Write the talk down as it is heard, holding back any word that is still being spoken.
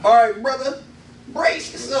Alright, brother.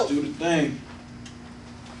 Brace yourself. Let's do the thing.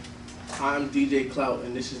 I'm DJ Clout,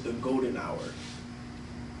 and this is the Golden Hour.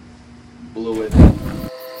 Blew it.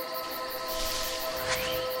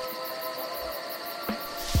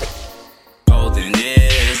 Golden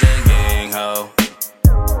is a gang ho.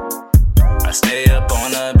 I stay up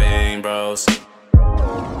on the bang bros.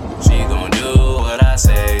 She gon' do what I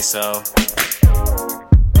say so.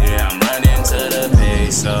 Yeah, I'm running to the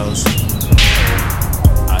pesos.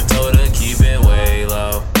 I told her keep it way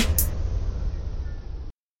low.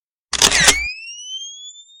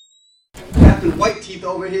 Captain White Teeth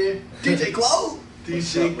over here. DJ Clout.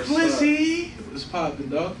 DJ Clizzy. What's poppin',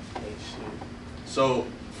 dog? So,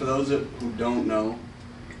 for those who don't know,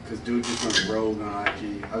 because dude just went rogue on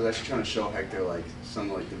IG, I was actually trying to show Hector like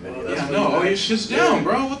some of like the videos. Yeah, I know. Oh, your shit's down,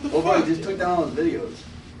 bro. What the fuck? I just took down all the videos.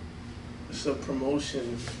 It's a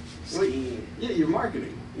promotion scheme. Yeah, you're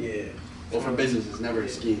marketing. Yeah. Well, for business, it's never a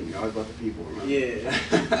scheme. You're always about the people, remember?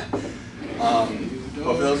 Yeah.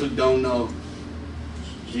 But for those who don't know,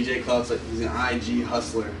 DJ Clout's like, he's an IG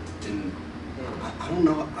hustler, and I don't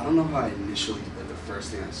know how I initially, like the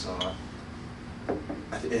first thing I saw,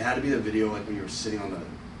 it had to be the video like when you were sitting on the,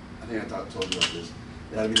 I think I told you about this.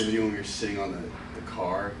 It had to be the video when we were sitting on the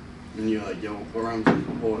car, and you're like, yo, what runs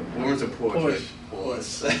a Porsche?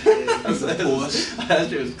 Porsche. That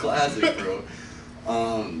shit was classic, bro.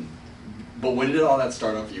 But when did all that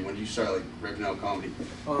start off for you? When did you start like ripping out comedy?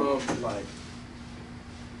 Like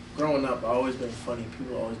growing up, I always been funny.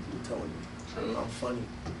 People always been telling me I'm funny.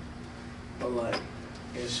 But like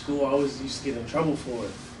in school, I always used to get in trouble for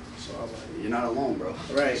it. So I'm like, you're not alone, bro.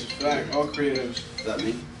 Right. It's a fact. All creatives. Is that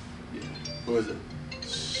me? Yeah. Who is it?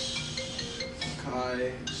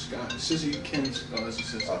 Kai, Scott, Sissy, Ken's. Oh, that's a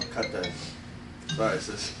sister. Oh, cut that. Sorry,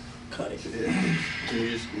 sis. cut it. Yeah. Can you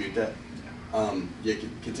just mute that? Yeah,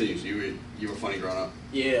 continue. So you were funny growing up?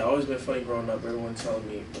 Yeah, I always been funny growing up. Everyone telling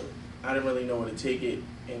me, but I didn't really know where to take it.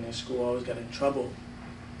 And in school, I always got in trouble.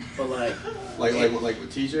 But like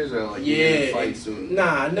with teachers or like yeah, fights soon?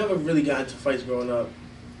 Nah, I never really got into fights growing up.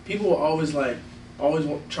 People were always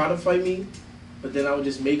try to fight me, but then I would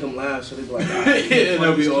just make them laugh, so they'd be like, yeah,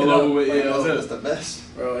 they'll be all over with. Yeah, that's the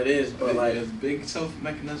best, bro. It is, but like it's a big self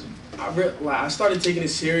mechanism. I started taking it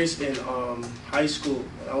serious in high school.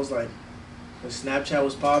 I was like, when Snapchat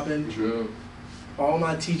was popping. True. All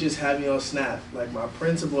my teachers had me on Snap. Like my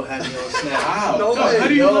principal had me on Snap. Wow. No God, way. how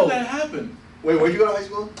do you let that happen? Wait, where'd you go to high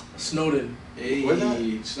school? Snowden. Hey, where's that?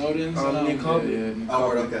 Snowden's. Near Compton.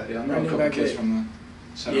 Oh, okay. Yeah, I know a couple back kids there. from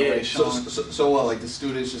the center. Yeah. So what? Like the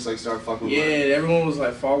students just like start fucking with Yeah, everyone was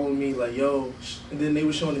like following me, like yo, and then they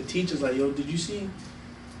were showing the teachers like, yo, did you see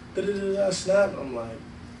Snap? I'm like,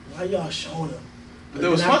 why y'all showing them? But they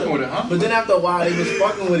was fucking with it, huh? But then after a while, they was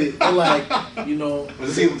fucking with it. They're like, you know.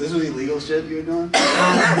 this was illegal shit you were doing?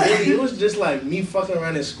 It was just like me fucking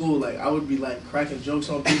around in school. Like I would be like cracking jokes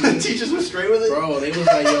on people. The teachers were straight with it? Bro, they was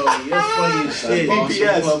like, yo, you're funny as shit.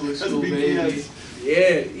 BPS. Public school, baby.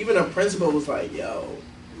 Yeah, even the principal was like, yo.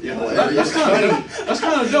 Yeah, that's kind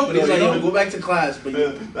of dope. But he's though, like, you yo, know? go back to class. But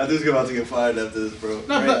that dude's about to get fired after this, bro.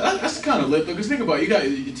 No, right. but that's kind of lit though. Cause think about it, you got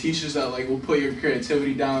your teachers that like will put your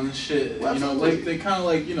creativity down and shit. Well, you know, absolutely. like they kind of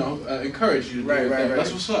like encourage you to do Right, your right, thing. right.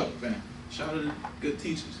 That's what's up, man. Shout out to good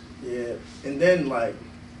teachers. yeah, and then like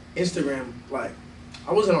Instagram, like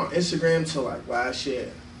I wasn't on Instagram till like last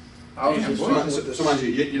year. I was Damn, just boy. fucking with this. So mind you,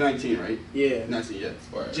 you're 19, right? Yeah, 19, yeah.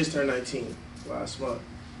 Word. just turned 19 last month.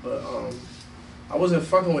 But I wasn't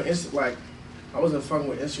fucking with Instagram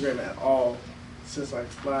at all since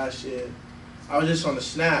like last year. I was just on the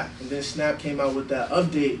Snap, and then Snap came out with that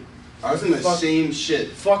update. I was in the same shit.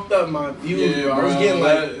 Fucked up my views, Yeah, bro. I was getting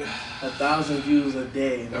like that 1,000 views a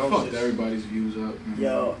day, and I fucked was just, everybody's views up. Man.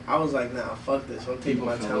 yo, I was like, nah, fuck this. I'm taking People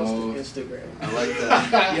my fell talents to off. Instagram. I like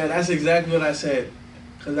that. Yeah, that's exactly what I said.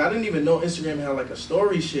 Cause I didn't even know Instagram had like a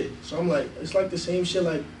story shit. So I'm like, it's like the same shit.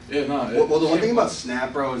 Like, Yeah, nah. Well, the one thing about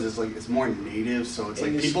Snap, bro, is like it's more native, so it's like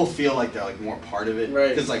And it's- people feel like they're like more part of it, Right.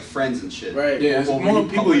 Because like friends and shit, right? Yeah, it's Well, more when you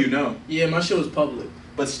people public- you know. Yeah, my shit was public.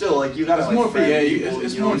 But still, like you gotta It's like more- friend yeah, people,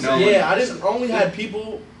 it's you know more what I'm saying? known. Yeah, I just only had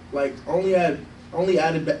people like only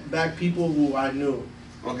added back people who I knew.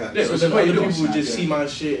 Okay. Yeah, So it's then the way other you do people it, would just Snap, see yeah. my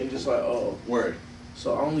shit and just like, oh. Word.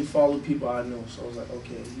 So I only followed people I knew. So I was like,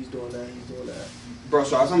 okay, he's doing that, he's doing that. Bro,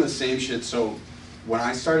 so I was on the same shit. So when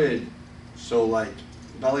I started, like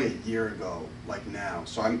about like a year ago, like now,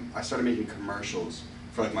 so I started making commercials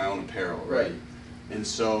for like my own apparel, right? And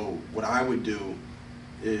so what I would do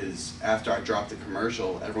is after I dropped the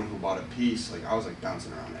commercial, everyone who bought a piece, like I was like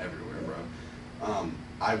bouncing around everywhere, bro.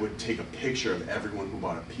 I would take a picture of everyone who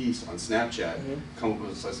bought a piece on Snapchat, come up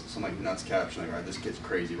with some like nuts caption, like, all right, this kid's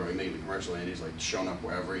crazy, bro. He made the commercial and he's like showing up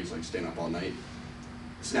wherever, he's like staying up all night.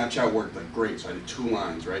 Snapchat worked like great, so I did 2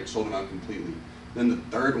 lines, right? Sold them out completely. Then the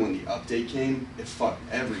third one, the update came, it fucked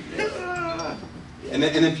everything. And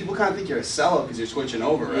then people kind of think you're a sellout because you're switching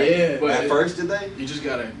over, right? Yeah. But at first, did they? You just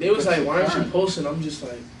gotta. They was like, why aren't you posting? I'm just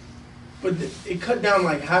like, but it cut down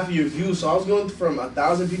like half of your views. So I was going from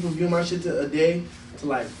 1,000 people viewing my shit a day to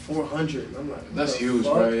like 400. And I'm like, that's huge,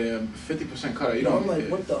 fuck? bro. Yeah, 50% cut. You don't. I'm like,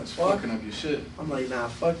 what the it's fuck? Fucking up your shit. I'm like, nah,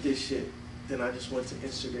 fuck this shit. Then I just went to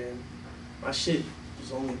Instagram. My shit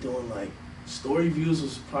was only doing like story views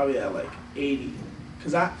was probably at like 80.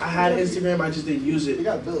 Cause I had Instagram, I just didn't use it. You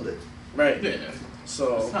gotta build it. Right. Yeah.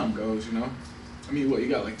 So. That's how it goes, you know. I mean, what, you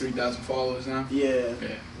got like 3,000 followers now? Yeah.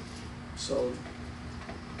 Yeah. So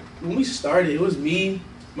when we started, it was me,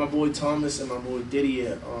 my boy Thomas, and my boy Diddy.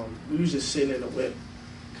 We was just sitting in the whip,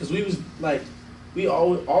 cause we was like, we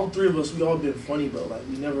all 3 of us, we all been funny, but like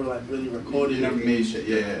we never like really recorded. You never made shit,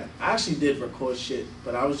 yeah. I actually did record shit,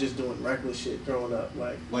 but I was just doing reckless shit growing up,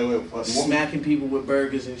 like Wait, smacking people with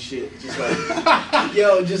burgers and shit, just like,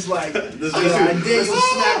 yo, just like, I did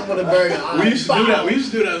smack them with a burger. We used to do that. We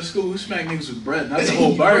used to do that in school. We smack niggas with bread, not the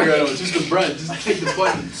whole burger though, just the bread. Just take the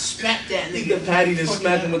button, smack that nigga. The patty to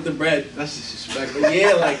smack them with the bread. That's disrespectful. But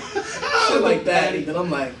yeah, like shit like that. And then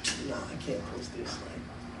I'm like, nah, I can't post this.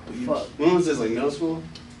 Like, fuck. When was this? Like middle school?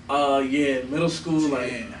 Yeah, middle school,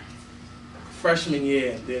 like Yeah. freshman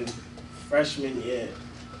year. Then freshman year,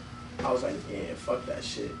 I was like, yeah, fuck that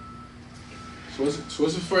shit. So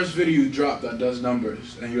what's the first video you dropped that does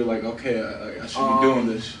numbers, and you're like, okay, I should be doing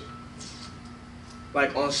this?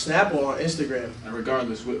 Like on Snap or on Instagram? And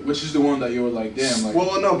regardless, which is the one that you were like, damn, like.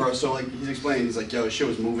 Well, no, bro. So like he's explaining, he's like, yo, shit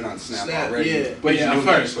was moving on Snap already. Yeah. But yeah, at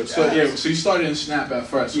first. Switch So ads. so you started in Snap at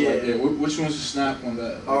first. So Yeah. like, which one's the Snap one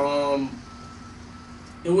that? Like,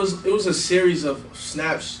 It was a series of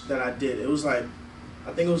snaps that I did. It was like,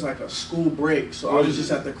 I think it was like a school break, so I was just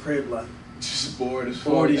at the crib like. just bored as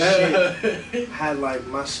fuck. Bored as shit. Had like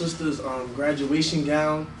my sister's graduation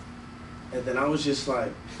gown, and then I was just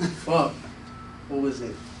like, fuck, what was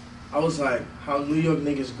it? I was like, how New York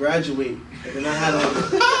niggas graduate, and then I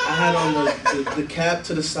had on the cap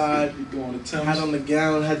to the side, You going to Tim's? had on the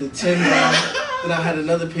gown, had the Timbs on, then I had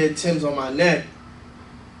another pair of Timbs on my neck,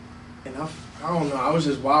 and I don't know, I was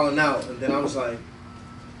just wilding out, and then I was like,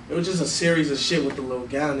 it was just a series of shit with the little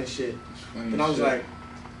gown and shit. And I was like,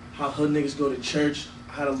 how hood niggas go to church.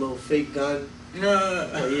 I had a little fake gun.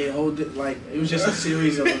 But yeah, like it was just a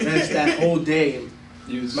series of events that whole day. And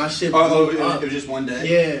my shit blew up. It was just one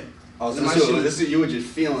day? Yeah. Oh, so you were just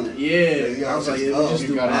feeling it. Yeah. I was like, it was just you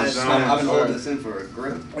do got bad on stuff. zone. I've been holding this in for a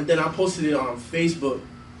grip. And then I posted it on Facebook.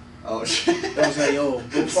 Oh shit. I was like, yo,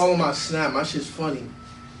 go follow my Snap. My shit's funny.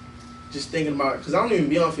 Just thinking about it, because I don't even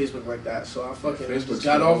be on Facebook like that. So I fucking just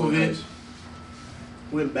got off of it.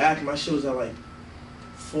 Went back, my shit was at like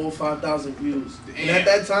 4,000 or 5,000 views. And at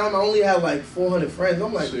that time, I only had like 400 friends.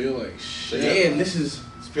 I'm like, so you're like, shit. damn, this is.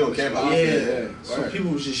 People care about Yeah. Yeah. So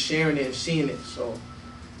people was just sharing it and seeing it. So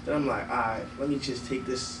then I'm like, alright, let me just take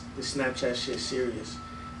this Snapchat shit serious.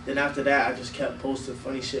 Then after that, I just kept posting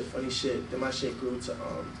funny shit. Then my shit grew to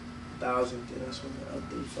 1,000. Then that's when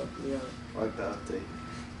the update fucked me up. Fuck the update.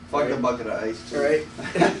 Fuck the bucket of ice too. Right.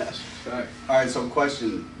 Right. Alright, so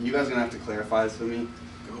question. You guys are gonna have to clarify this for me.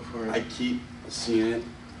 Go for it. I keep seeing it.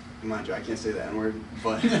 Mind you, I can't say the N-word,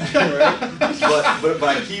 but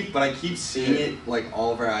Right. but I keep seeing it like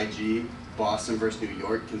all over IG, Boston versus New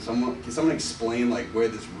York. Can someone explain like where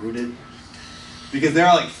this rooted? Because there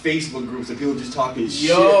are like Facebook groups of people just talking shit.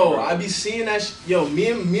 Yo, bro. I be seeing that. Yo, me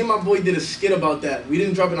and my boy did a skit about that. We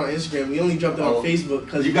didn't drop it on Instagram. We only dropped it on Facebook.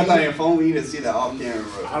 Cause You got that on your phone? We need to see that off camera,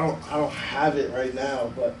 bro. I don't have it right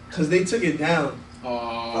now, but cause they took it down.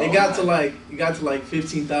 Oh, It got to like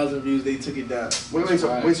 15,000 views. They took it down. Wait,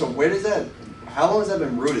 so where does that? How long has that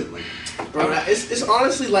been rooted? Like, Bro, it's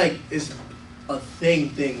honestly like it's a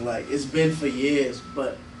thing. Like it's been for years,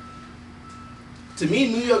 but to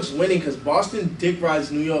me, New York's winning because Boston dick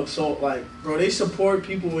rides New York. So like, bro, they support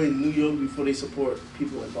people in New York before they support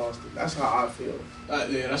people in Boston. That's how I feel.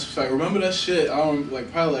 yeah, that's a fact. Remember that shit? I don't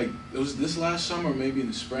like probably like it was this last summer, maybe in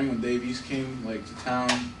the spring when Dave East came like to town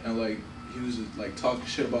and like he was like talking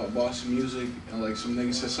shit about Boston music and like some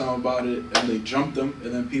niggas said something about it and they jumped him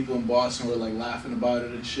and then people in Boston were like laughing about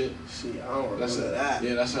it and shit. See, I don't That's remember that.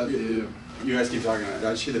 Yeah, that's how. Yeah. you guys keep talking about it.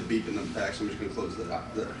 I just hear the beep in the back, so I'm just gonna close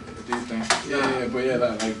the Thing. Yeah, but yeah,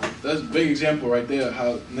 that's a big example right there.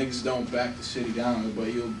 How niggas don't back the city down,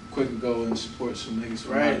 but you'll quickly go and support some niggas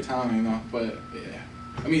from out of town, you know. But yeah,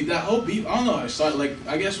 I mean that whole beef. I don't know how it started. Like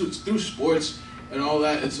I guess it's through sports. and all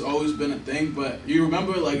that. It's always been a thing. But you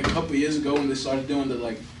remember like a couple years ago when they started doing the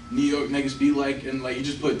like New York niggas be like, and like you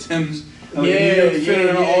just put Tim's. And,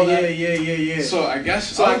 like, Yeah. So I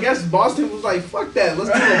guess. I guess Boston was like, fuck that.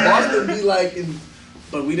 Let's do what Boston be like.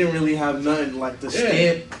 But we didn't really have nothing like the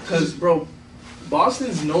stamp. Because, bro,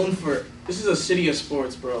 Boston's known for. This is a city of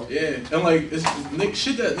sports, bro. Yeah, and like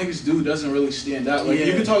shit that niggas do doesn't really stand out. Like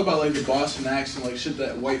you can talk about like the Boston accent, like shit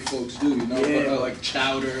that white folks do, you know, like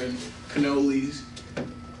chowder and cannolis.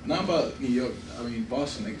 Not about New York. I mean,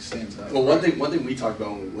 Boston niggas stands out. Well, one thing we talked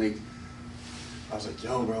about when we linked, I was like,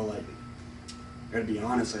 yo, bro, like, I gotta be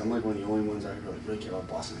honest, like I'm like one of the only ones out here like really care about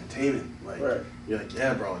Boston entertainment. Like, you're like,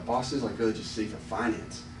 yeah, bro, like Boston's like really just a city for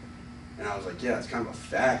finance. And I was like, yeah, it's kind of a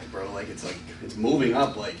fact, bro. Like, it's moving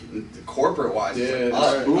up, like, corporate wise. It's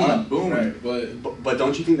like, booming. Right. But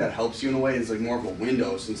don't you think that helps you in a way? It's like more of a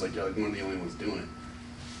window since like you're like one of the only ones doing it.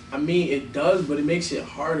 I mean, it does, but it makes it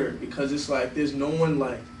harder because it's like there's no one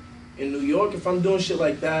like in New York. If I'm doing shit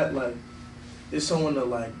like that, like there's someone to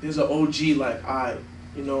like, there's an OG like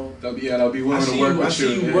you know. They'll be willing to work with you.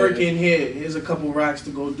 I see you working here. Here's a couple racks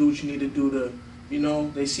to go do what you need to do to. You know,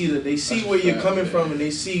 they see where you're coming from, and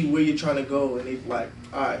they see where you're trying to go, and they like,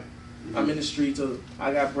 all right, I'm in the streets,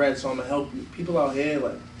 I got bread, so I'm gonna help you. People out here,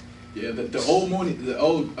 like, yeah, the old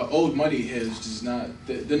money here is just not.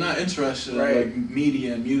 They're not interested in like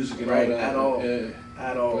media and music and all that at all. Yeah.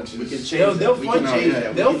 At all. We can change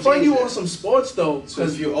that. They'll fund you on some sports though. So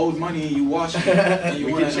if you owed money and you watch it, and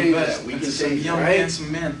you want to invest, we can some young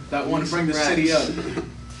handsome men that want to bring the city up.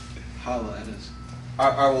 Holla at us. All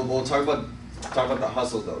right, well, we'll talk about the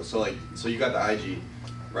hustle though. So you got the IG,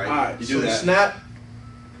 right? All right. You do that. Snap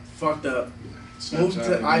fucked up. Moved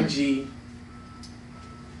to IG.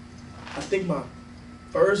 I think my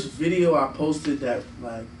first video I posted that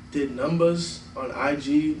like did numbers on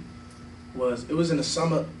IG was in the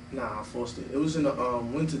summer. Nah, I forced it. It was in the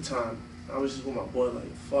winter time. I was just with my boy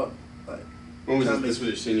like fuck like. When was this? This was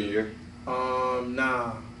your senior year?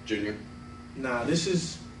 Nah. Junior. Nah, this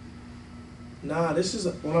is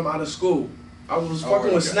when I'm out of school. I was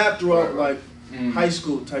fucking with Snap throughout like high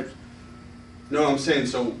school type. No, I'm saying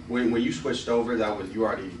so when you switched over, you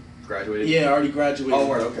already graduated? Yeah, I already graduated. Oh,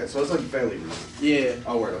 word, okay. So it's like fairly recent. Yeah.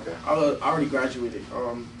 Oh, word, okay. I already graduated.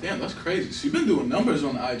 Damn, that's crazy. So you've been doing numbers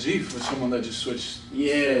on IG for someone that just switched.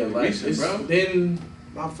 Yeah, like recent, bro. Then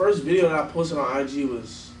my first video that I posted on IG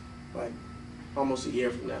was like almost a year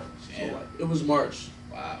from now. So like it was March.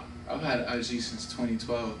 Wow. I've had IG since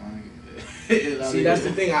 2012. See, that's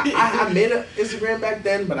the thing. I made an Instagram back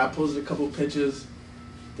then, but I posted a couple pictures,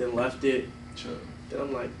 then left it. Sure. Then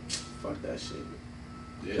I'm like, fuck that shit.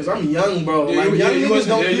 Yeah. Cause I'm young, bro. Yeah, like young niggas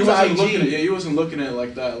don't use IG. You wasn't looking at it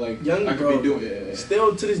like that. Like young, I could bro. be doing it. Yeah.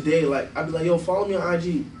 Still to this day, like I'd be like, yo, follow me on IG.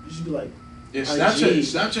 You should be like, yeah,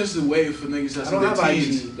 Snapchat's the way for niggas that's in their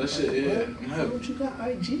teens. IG. That shit, yeah. Why don't you got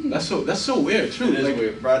IG? That's so weird, true. It is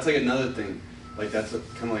weird, bro. That's like another thing. Like that's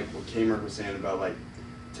kind of like what Kamer was saying about like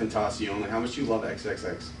Tentacion. Like how much do you love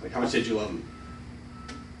XXX? Like how much did you love him?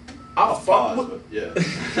 I'll fuck with. Yeah.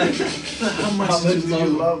 How much did you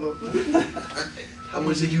love him? How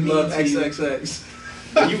much did you love XXX?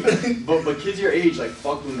 But kids your age like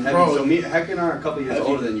fuck with him heavy. Bro, so me, Heck and I are a couple years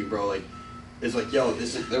older than you, bro. Like it's like yo,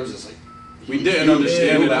 there was this like. We didn't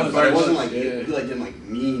understand it at first. It wasn't like he didn't like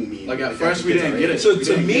mean. Like at first we didn't get it. So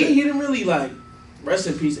to me, he didn't really like. Rest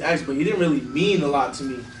in peace, X, but he didn't really mean a lot to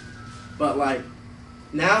me. But like,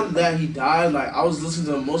 now that he died, like I was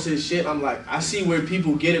listening to most of his shit. I'm like, I see where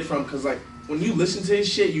people get it from, cause like when you listen to his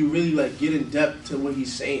shit, you really like get in depth to what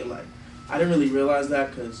he's saying. Like, I didn't really realize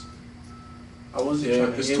that, cause I wasn't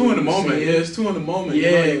trying to. It's too in the moment. Yeah, it's too in the moment.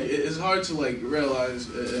 Yeah, you know, like, it's hard to like realize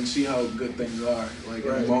and see how good things are. Like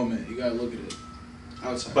in the moment, you gotta look at it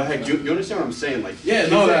outside. But Heck, you understand what I'm saying? Like, yeah,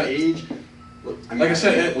 no, that age. Look, I mean, like I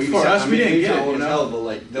said, for us, we didn't get it, you know? But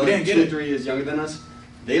like, they're like 2 or 3 years younger than us.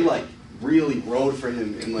 They like really rode for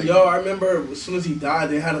him and like. Yo, I remember as soon as he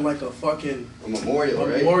died, they had like a fucking memorial,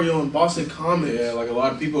 right? Memorial in Boston Commons. Yeah, like a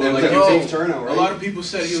lot of people. Like James Turner, right? A lot of people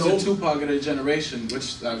said he was a Tupac of their generation,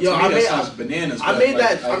 which to me I sounds bananas. I made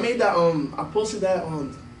that. I posted that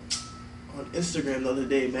on Instagram the other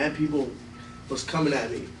day. Mad people was coming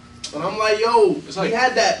at me. And I'm like, yo, it's like, he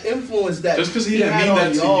had that influence that just because he didn't mean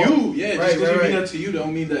that to you, yeah, just because he mean that to you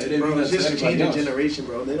don't mean that it didn't mean that to just anybody else. Changing generation,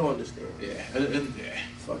 bro. They don't understand. Yeah.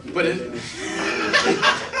 Fuck you. But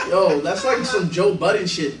yo, that's like some Joe Budden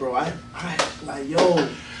shit, bro. I like, yo.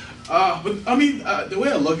 But I mean, the way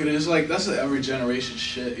I look at it is like that's every generation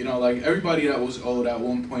shit. You know, like everybody that was old at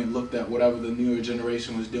one point looked at whatever the newer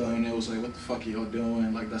generation was doing, and it was like, what the fuck are y'all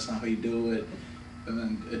doing? Like that's not how you do it. And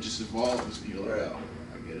then it just evolves, and you're like, oh.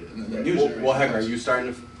 And then Well, Heck, are you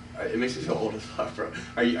starting to It makes me feel old as fuck, bro.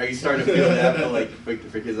 Are you starting to feel that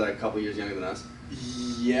for kids that are a couple years younger than us?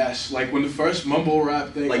 Yes, like when the first mumble rap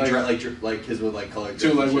thing, like kids with like colored.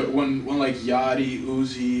 Too, like when like Yachty,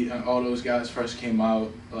 Uzi, and all those guys first came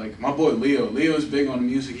out. Like my boy Leo's big on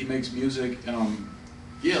music. He makes music, and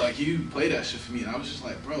yeah, like you play that shit for me, and I was just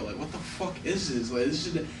like, bro, like what the fuck is this? Like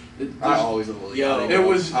this shit. I always love Yo, it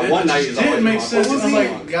was. One night is didn't make sense.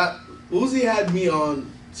 Uzi had me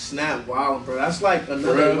on Snap. Wow, bro, that's like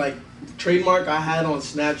another like trademark I had on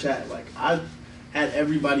Snapchat. Like I had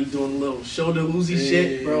everybody doing little shoulder Uzi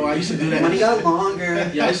shit, bro. I used to do that. Money got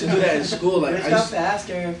longer. Yeah, I used to do that in school. Like I got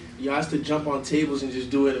faster. Yeah, I used to jump on tables and just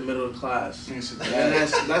do it in the middle of class. And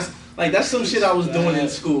that's some shit I was doing in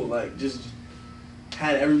school. Like just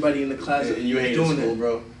had everybody in the class. And you hated doing school, it.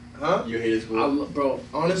 bro. Huh? You hated school, bro.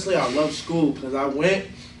 Honestly, I love school because I went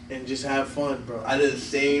and just had fun, bro. I did the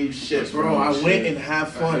same shit, bro. I went and had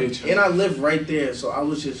fun, and I lived right there, so I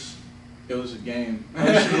was just. It was a game.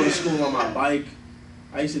 I used to go to school on my bike.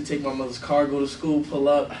 I used to take my mother's car, go to school, pull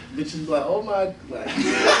up. Bitches be like, oh my, like,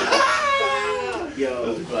 yo.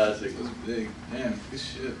 That's a classic. It was big. Damn, good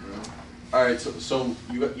shit, bro. All right, so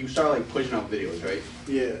you started like pushing out videos, right?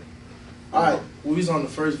 Yeah. All right, we was on the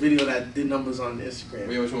first video that did numbers on Instagram.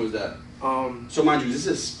 Wait, which one was that? So mind you, was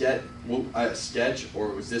this a sketch, or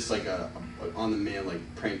was this like a on the man like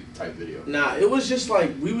prank type video? Nah, it was just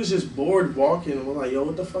like we was just bored walking, and we're like, yo,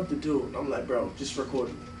 what the fuck to do? And I'm like, bro, just record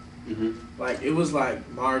me. Like it was like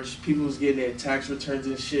March, people was getting their tax returns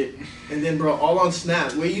and shit, and then bro, all on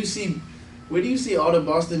Snap. Where do you see all the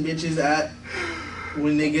Boston bitches at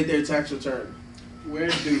when they get their tax return? Where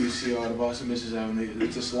do you see all the Boston bitches at when they?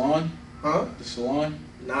 It's the salon? Huh? The salon?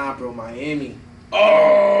 Nah, bro, Miami.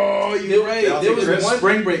 Oh, you're right. There was one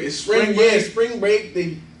spring break. It's spring break. Yeah, spring break.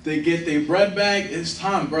 They get their bread bag. It's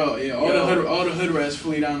time, bro. Yeah, all the hood rats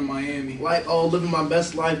flee down to Miami. Like, oh, living my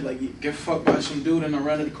best life. Like, get fucked by some dude in a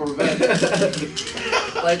rented Corvette.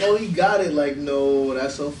 like, oh, he got it. Like, no,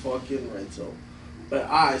 that's a fucking rental. But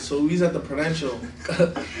alright, so he's at the Prudential.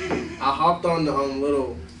 I hopped on the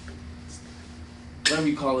little, whatever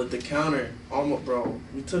you call it, the counter. Almost, bro.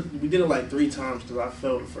 We did it like 3 times because I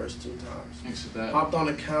failed the first 2 times. Thanks for that. Hopped on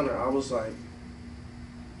the counter. I was like,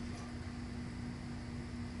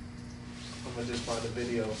 I'm gonna just find the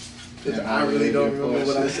video. Yeah, I really don't remember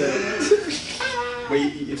what I said.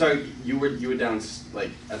 Wait, you're talking? You were down like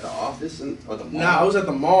at the office or the mall? Nah, I was at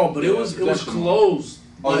the mall, but it was closed.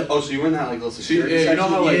 Oh, so you were in that like little security section? You know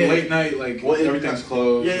how like late night, like everything's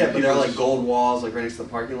closed. Yeah, but there are like gold walls like right next to the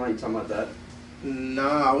parking lot. You talking about that?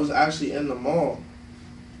 Nah, I was actually in the mall.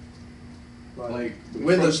 Like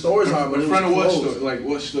where the stores are, but in front of what store? Like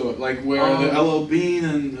what store? Like where the LL Bean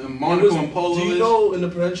and Monaco and Polo is? Do you know in the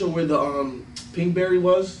Prudential where the Pinkberry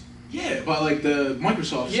was? Yeah, by like the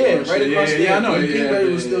Microsoft store. Yeah, right across there. Yeah, I know.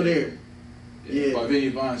 Pinkberry was still there. Yeah, by Vinny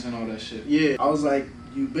Vines and all that shit. Yeah, I was like,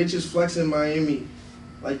 you bitches flexing Miami,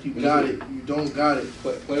 like you got it. You don't got it.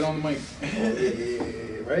 Play it on the mic.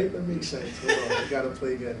 Yeah, right? That makes sense. Hold on, I gotta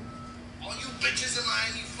play again. All you bitches in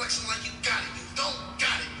Miami flexing like you got it. You don't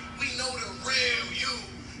got it. We know the real you.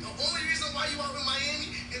 The only reason why you out in Miami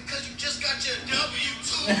is because you just got your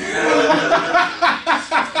W-2.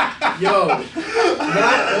 Yo, when I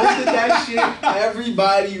posted that shit,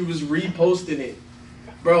 everybody was reposting it.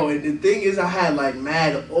 Bro, and the thing is, I had like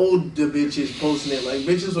mad older bitches posting it. Like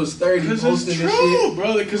bitches was 30 posting this shit.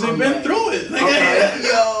 Bro, because they've been through it. I'm like,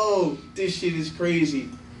 yo, this shit is crazy.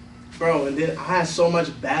 Bro, and then I had so much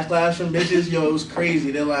backlash from bitches. Yo, it was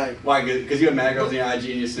crazy. They're like, why? Because you had mad girls in your IG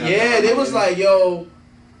and you snap. Yeah, they was like, yo,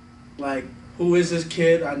 like, who is this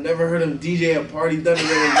kid? I never heard him DJ a party done it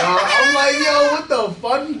really well. I'm like, yo, what the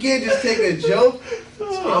fuck? You can't just take a joke.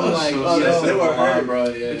 So I'm like, yo, they were hard, bro.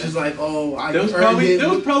 Yeah, it's just like, oh, I they was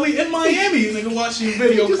probably in Miami. Nigga watching your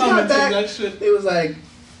video, commenting that shit. It was like,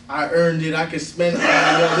 I earned it. I could spend it.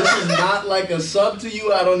 Yo, this is not like a sub to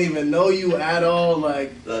you. I don't even know you at all.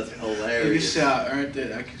 Like, that's hilarious. Nigga said I earned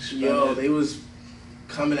it. I could spend it. They was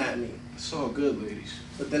coming at me. It's all good, ladies.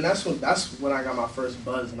 But then that's when I got my first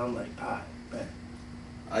buzz, and I'm like, man.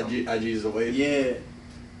 IG is the wave. Yeah,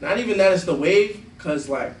 not even that it's the wave, cause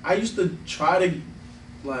like I used to try to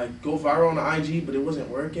like go viral on the IG, but it wasn't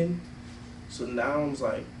working. So now I'm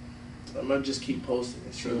like, I'm gonna just keep posting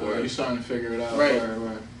it. You're starting to figure it out. Right.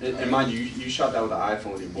 And mind you, you shot that with an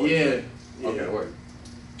iPhone with your boy. Yeah. Okay, work.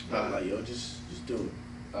 I'm like, yo, just do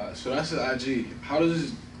it. So that's the IG.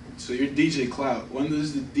 So you're DJ Clout. When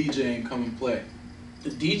does the DJing come and play? The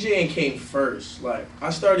DJing came first. Like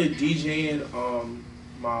I started DJing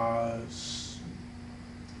I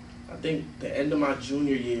think the end of my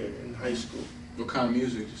junior year in high school. What kind of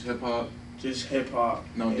music? Just hip hop? just hip hop.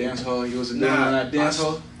 No dance hall. You wasn't Nah, doing that dance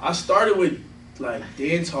hall. I started with like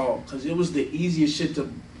dance hall because it was the easiest shit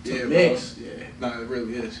to Yeah, mix. bro. Yeah, no, it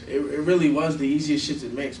really is. It really was the easiest shit to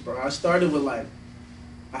mix, bro. I started with like,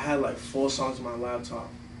 I had like 4 songs on my laptop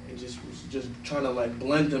and was just trying to like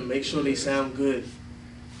blend them, make sure they sound good.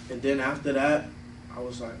 And then after that, I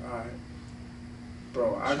was like, all right,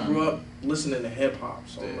 bro, I grew up listening to hip hop,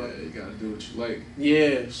 so Yeah, like, you gotta do what you like.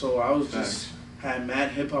 yeah, so I was Facts. just had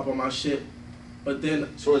mad hip hop on my shit. But then,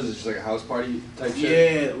 So was it just like a house party type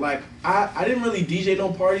shit? yeah, like I didn't really DJ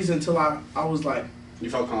no parties until I was like, You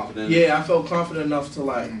felt confident? yeah, I felt confident enough to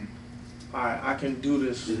like, all right, I can do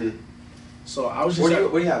this. Mm-hmm. So I was just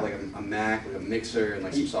What do you have? Like a Mac, like a mixer, and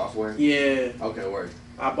like some software? yeah, Okay, word.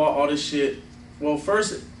 I bought all this shit. Well,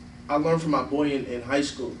 first I learned from my boy in high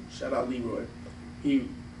school. Shout out Leroy. He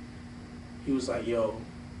was like, yo,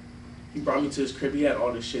 he brought me to his crib. He had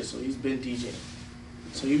all this shit, so he's been DJing.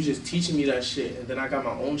 So he was just teaching me that shit, and then I got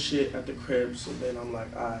my own shit at the crib. So then I'm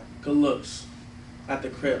like, all right, good looks at the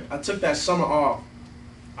crib. I took that summer off.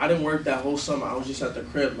 I didn't work that whole summer. I was just at the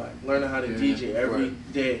crib, like learning how to DJ every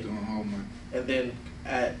day. Doing homework. And then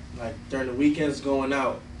at like during the weekends going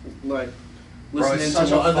out, like Bro, listening it's such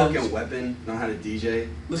to a what other fucking weapon, know how to DJ.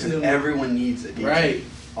 Listen Because to- everyone needs a DJ. Right.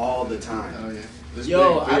 All the time. Oh yeah. It's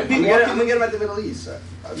Yo, big, I big. be I'm walking- gonna get them at the Middle East.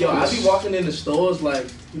 Yo, I be walking in the stores like,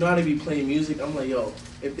 you know how they be playing music? I'm like, yo,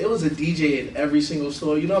 if there was a DJ in every single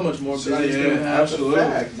store, you know how much more business they would have? absolutely.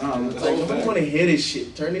 Fact. No, that's Like, a I fact. want to hear this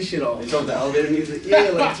shit. Turn this shit off. They told the elevator music. Yeah,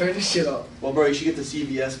 like turn this shit off. Well, bro, you should get the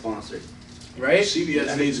CVS sponsored. Right?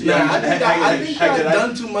 CBS needs Yeah, I Heck, think I've did I-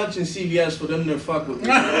 done too much in CVS for them to fuck with me.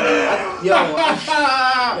 I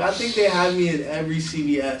think they have me in every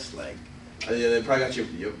CVS. Like, Yeah, they probably got your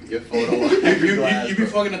photo on You every glass, be bro.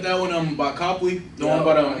 fucking at that one by Copley, the yo, one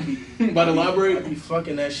by I be- the by the I library. be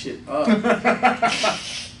fucking that shit up.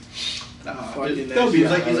 Fucking that He's shit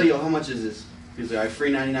like, up. yo, how much is this? He's like, all right,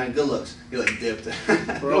 free 99, good looks. He like dipped.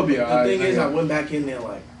 Bro, It'll be the alright, thing is, nigga. I went back in there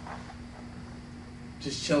like,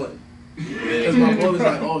 just chilling. Because my boy was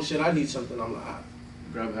like, oh shit, I need something. I'm like, ah,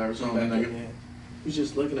 Grab went Arizona, back in nigga. there. He was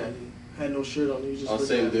just looking at me. Had no shirt on. He was just Oh, looking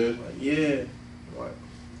same at me. dude? Like, yeah. Like,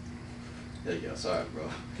 There you go, sorry, bro.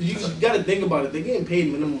 cause you gotta think about it. They're getting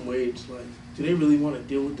paid minimum wage. Like, do they really want to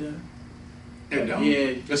deal with that? They don't. Yeah,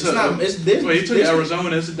 It's it's not. It's this. Wait, you took this- Arizona,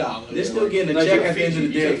 it's $1. They're still getting a No, check you at the end of the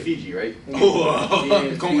You took day. Fiji, right? Oh,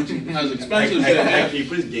 Yeah, going Fiji. that's expensive. Hey, shit. can you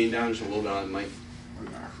put his gain down just a little bit on the mic?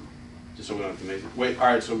 Just so we don't have to make it. Wait,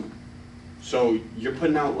 alright, so you're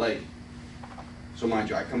putting out like, so mind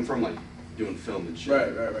you, I come from like doing film and shit.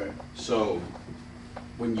 Right. So,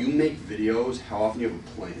 when you make videos, how often do you have a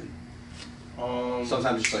plan?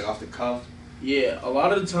 Sometimes just like off the cuff. Yeah, a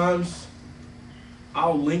lot of the times,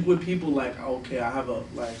 I'll link with people like, okay, I have a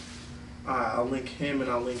like, I'll link him and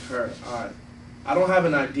I'll link her. Alright, I don't have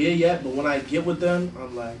an idea yet, but when I get with them,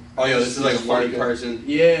 I'm like, Oh, yo, this is like a funny Like, person.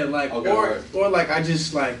 yeah, like, Okay, or right. or like I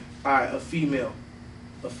just like, alright, a female,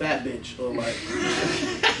 a fat bitch, or like,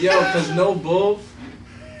 yo, cause no bull.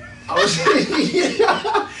 I was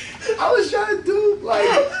I was trying to do like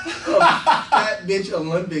a fat bitch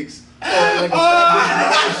Olympics or like a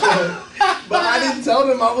fat bitch show, but I didn't tell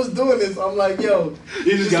them I was doing this. I'm like, yo,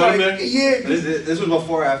 You just it's got like, him there? yeah. This was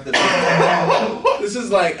before or after. This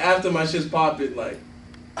is like after my shit's popping, like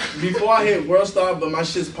before I hit World Star, but my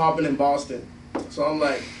shit's popping in Boston. So I'm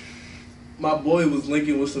like, my boy was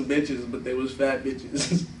linking with some bitches, but they was fat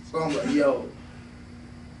bitches. So I'm like, yo,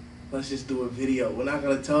 let's just do a video. We're not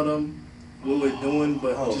gonna tell them what we're doing,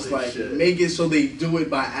 but just Holy like shit. make it so they do it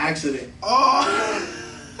by accident.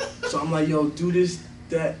 So I'm like, yo, do this,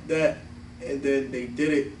 that, and then they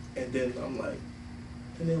did it, and then I'm like,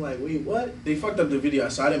 and they're like, wait, what? They fucked up the video,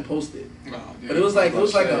 so I didn't post it. Oh, But it was like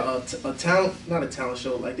a talent, not a talent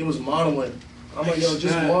show. Like it was modeling. I'm like, yo,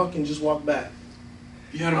 just walk and just walk back.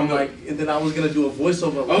 You had him I'm on like, and then I was gonna do a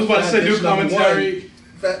voiceover. I was about to Fat say do bitch number commentary. one.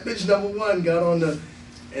 Fat bitch number one got on the,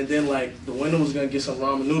 and then like the winner was gonna get some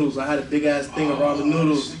ramen noodles. I had a big ass thing of ramen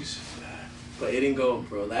noodles, but it didn't go,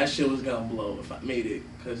 bro. That shit was gonna blow if I made it,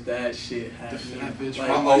 cause that shit had The me. fat bitch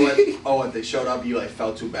Like, What, they showed up, you like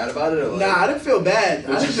felt too bad about it? Or like, nah, I didn't feel bad.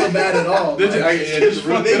 I didn't feel bad at all. They Like, just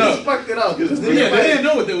fucked they it just up. fucked it up. 'Cause Yeah, they didn't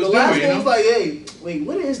know what they was the last doing, you one know? was like, hey, wait,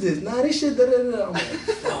 what is this? Nah, this shit, da da da. I'm like,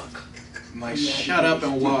 fuck. Like, shut up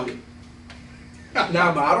and walk.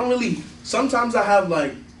 Nah, but I don't really. Sometimes I have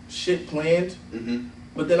like shit planned, Mm-hmm.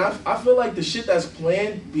 But then I feel like the shit that's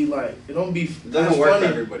planned be like, it don't be It doesn't as work funny.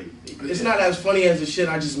 for everybody. It's not as funny as the shit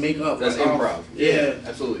I just make up. That's like, improv. Yeah.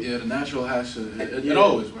 Absolutely. Yeah, the natural has to. It Yeah.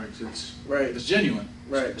 always works. It's Right. It's genuine.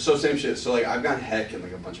 Right. So same shit. So like I've got Heck in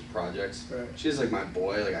like a bunch of projects. Right. She's like my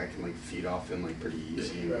boy. Like I can like feed off him like pretty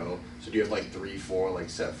easy. You Right. know. So do you have like 3, 4 like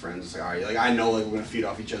set friends? It's like alright. Like I know like we're gonna feed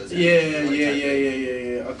off each other's. Yeah, energy, like, yeah, type yeah, thing.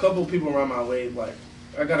 yeah. A couple people around my way, like,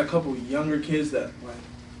 I got a couple younger kids that,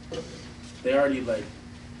 like, they already, like,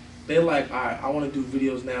 they're like, alright, I want to do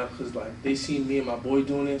videos now because, like, they see me and my boy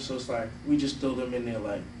doing it, so it's like, we just throw them in there,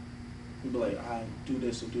 like, we be like, alright, do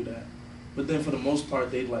this or do that. But then for the most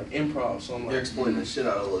part, they like improv, so I'm like, You're exploiting the shit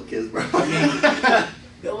out of little kids, bro.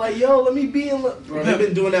 they're like, yo, let me be in, bro, they've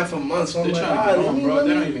been doing that for months, so I'm They're like, trying to alright, get on, bro. let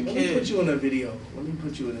They me don't even care. put you in a video. Let me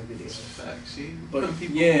put you in a video. Fact, see? But Putting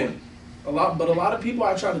people yeah, on. a lot of people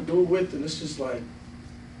I try to do it with, and it's just like,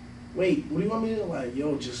 wait, what do you want me to like?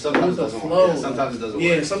 Yo, just Sometimes go it with the doesn't flow. work. Yeah, sometimes it doesn't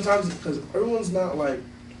Yeah, work. sometimes because everyone's not like,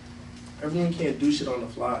 everyone can't do shit on the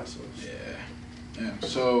fly. So it's- Yeah.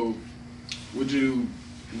 So,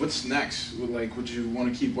 what's next? Would you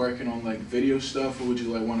want to keep working on like video stuff, or would you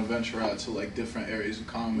like want to venture out to like different areas of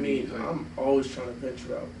I comedy? mean, Like, I'm always trying to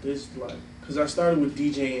venture out. This like, cause I started with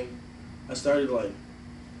DJing. I started like,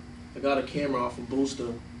 I got a camera off of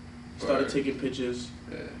Booster, started Right. taking pictures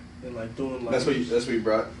yeah. and like doing like. That's what you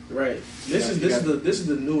brought. Right. This Yeah, is you this got- is the this is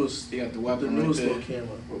the newest You got the the weapon right newest there. little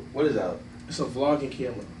camera. What is that? It's a vlogging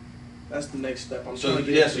camera. That's the next step. I'm So trying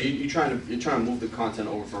to get yeah, into so you're trying to move the content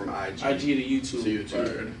over from IG. IG to YouTube. To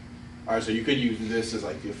YouTube. Right. Alright, so you could use this as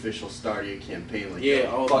like the official start of your campaign. Like, Yeah, yo,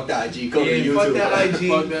 all fuck the IG, go to Yeah, YouTube. fuck that IG.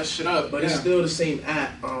 Plug that shit up. But yeah. it's still the same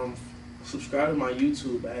at. Subscribe to my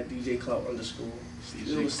YouTube at DJ Clout _.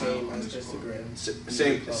 Still the same Clout as _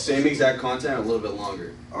 Instagram. Same exact content, a little bit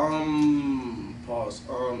longer. Pause.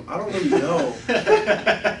 I don't really know.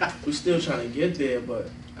 We're still trying to get there, but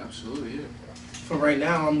Absolutely, yeah. for right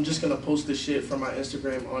now, I'm just gonna post the shit from my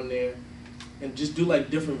Instagram on there, and just do like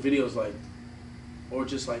different videos, like, or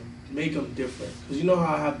just like make them different. Cause you know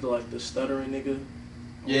how I have the stuttering nigga.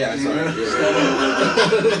 Yeah, I saw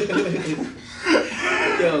it.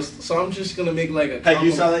 Yeah. Yo, so I'm just gonna make like a. Hey,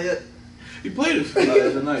 you saw that yet? You played it the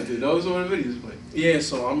other night, dude. That was one of the videos you played. Yeah,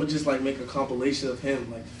 so I'm gonna just like make a compilation of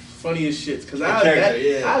him, like funniest shits. Cause I The have, character,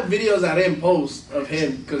 yeah. I have videos I didn't post of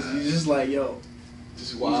him, cause he's just like, yo,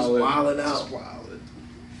 Just just wilding. wilding out. Just wilding.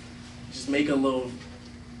 just make a little,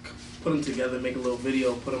 put them together, make a little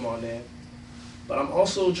video, put them on there. But I'm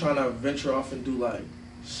also trying to venture off and do like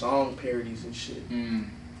song parodies and shit,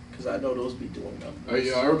 cause I know those be doing them. Oh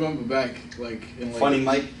yeah, I remember back like in like Funny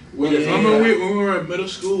Mike. When, Yeah. remember when we were at middle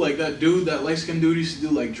school, like that dude, that light-skinned dude used to do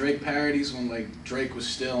like Drake parodies when like Drake was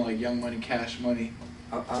still like Young Money, Cash Money.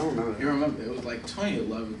 I don't remember. You remember? It was like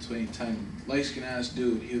 2011, 2010. Light-skinned ass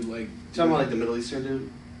dude. He was like. Talking about like the Middle Eastern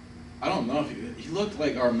dude. I don't know if he looked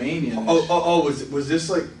like Armenian. Was this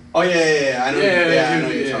like? Oh yeah. I know. I know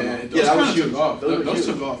what you're talking about. Those Yeah, that was kinda huge. took off. Those were Those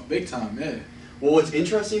huge. took off big time. Yeah. Well, what's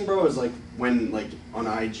interesting, bro, is like when like on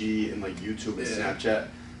IG and like YouTube and Yeah. Snapchat,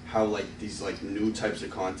 how like these like new types of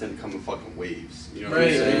content come in fucking waves. You know what Right,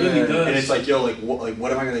 I'm saying? it really does. And it's like, yo,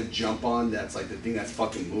 what am I gonna jump on? That's like the thing that's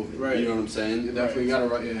fucking moving. Right. You know what I'm saying? You definitely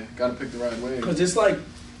gotta pick the right way. Cause it's like,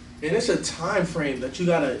 and it's a time frame that you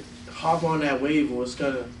gotta hop on that wave, or it's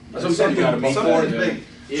gonna. That's what I'm saying. You gotta move Something forward, big.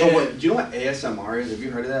 yeah. So what, do you know what ASMR is? Have you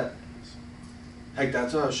heard of that? Heck,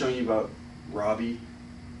 that's what I was showing you about Robbie.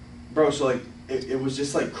 Bro, so like it was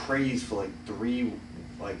just like craze for like three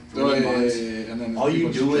months. And then All you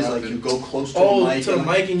people do is drop like it. you go close to Oh, the mic. to the and,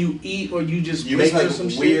 mic and you eat, or you just you make whisper like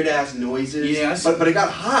some weird shit. ass noises. Yeah, I see. but it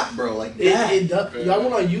got hot, bro. Like It, that. it does. Yo, I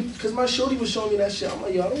went on YouTube because my shorty was showing me that shit. I'm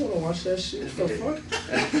like, yo, I don't want to watch that shit. What the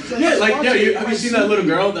fuck? Yeah, like Watch yo, it. have you seen that little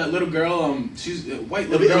girl? That little girl, she's a white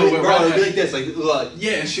It'll little be, girl with bro, red it'll be hair. like this, like look.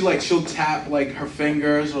 Yeah, and she'll tap like her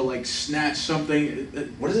fingers or like snatch something.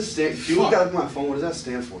 What does it stand? If you look at my phone, what does that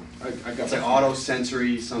stand for? I got It's like auto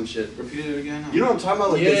sensory some shit. Repeat it again. You know what I'm talking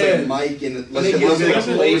about? Like Yeah. it's like mic and let's they get get- one bit of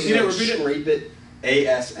repeat it, place repeat it, and repeat it. scrape it.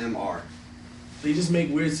 ASMR. They just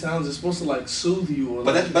make weird sounds. It's supposed to like soothe you. Or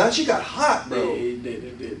But like, that shit got hot, bro. It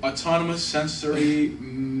did. Autonomous sensory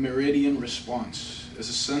meridian response. It's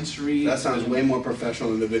a sensory. That sounds way more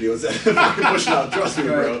professional than the videos that fucking pushing out. Trust me,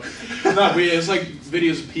 bro. No, but yeah, it's like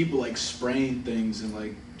videos of people like spraying things and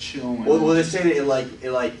like chilling. Well, they're saying it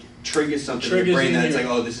like triggers something in Triggers your brain in that it's here.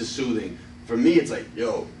 like, oh, this is soothing. For me, it's like,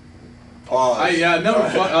 yo, I never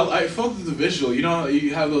I fucked with the visual. You know,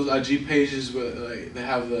 you have those IG pages where like they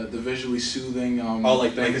have the visually soothing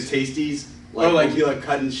like the things. tasties. Like, like we'll be like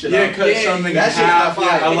cutting shit yeah, up. cut something in that shit's half. fire.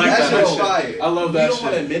 Yeah, I like that that. shit's fire. I love You that don't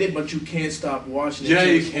want to shit. admit it, but you can't stop watching it. Yeah, till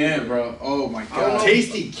you it's can, over. bro. Oh my I don't god. know.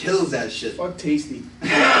 Tasty kills that shit. Fuck Tasty. Dude, do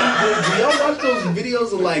y'all watch those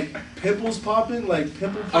videos of like pimples popping, like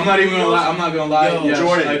pimple? I'm not even gonna lie. I'm not gonna lie. Yo,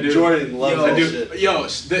 Yes, I do. Jordan loves Yo, that I do. shit. Yo,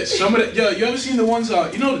 some of the, you ever seen the ones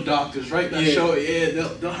you know the doctors, right? That Yeah. show,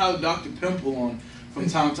 they'll have Dr. Pimple on from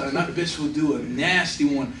time to time. That bitch will do a nasty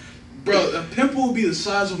one. Bro, a pimple will be the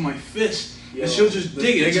size of my fist. Yo, And she'll just the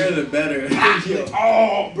dig it. bigger the better. Yo.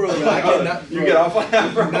 Oh, bro. Yo, I cannot, You bro. get off on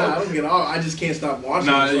that, bro. Nah, I don't get off. I just can't stop watching.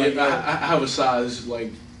 Nah, It's like, I have a size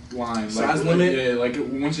like line. Size like, limit? Yeah, like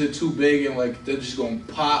once they're too big and like they're just gonna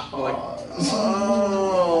pop. Like,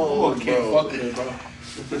 Oh, I can't bro. fuck with it,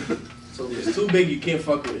 bro. so if it's too big, you can't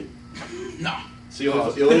fuck with it. No. So you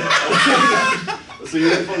only so you only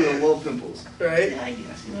fuck with the little pimples. Right? I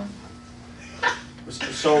guess, you know.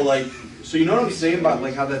 So like, so you know what I'm saying about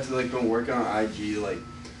like how that's like been working on IG like,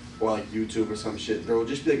 or like YouTube or some shit. There will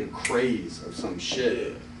just be like a craze of some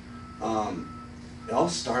shit. It all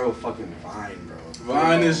started with fucking Vine, bro.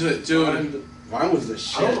 Vine is it, dude. Vine was the I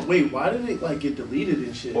shit. don't know, wait, why did it like get deleted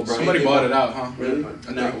and shit? Well, bro, Somebody bought it out, huh? Really?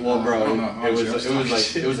 No, well, bro, I don't know. it was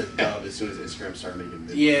Honestly, like it was a dub as soon as Instagram started making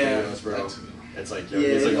Yeah. videos, bro. It's like, yo, Yeah,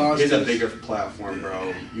 it's it like lost here's a its- bigger platform,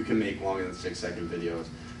 bro. You can make longer than 6-second videos.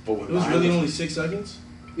 But with It was Vine, really only 6 seconds?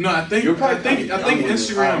 No, I think You're probably I think young with it.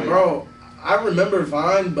 Instagram, Bro, I remember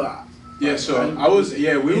Vine, but Yeah, so I was we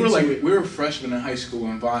were into like it. we were freshmen in high school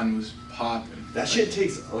when Vine was popping. that shit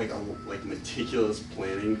takes like meticulous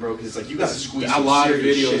planning, bro. Because like you gotta squeeze a some lot of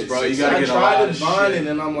serious videos, shit, bro. so You it's gotta I get a tried lot it of Vine shit. and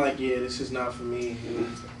then I'm like, yeah, this is not for me. And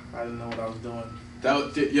I didn't know what I was doing.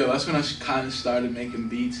 That's when I kind of started making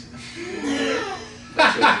beats.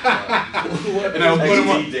 That shit was And I would put them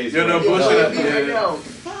on. Deep days, Yo, no bro. bullshit. Yo, Yeah. yo,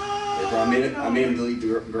 Yeah, bro, I made him delete the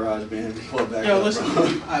garage band. Pull it back Yo, up, listen. bro.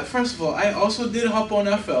 First of all, I also did hop on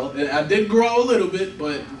FL, and I did grow a little bit,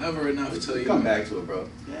 but never enough to you. Come back to it, bro.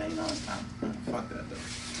 Yeah, you know it's time. Fuck that though.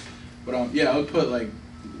 But yeah, I would put like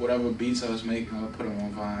whatever beats I was making, I would put them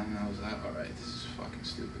on Vine, and I was like, all right, this is fucking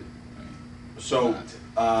stupid. So,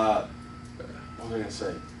 what was I gonna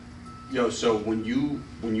say? Yo, so when you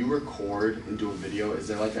record and do a video, is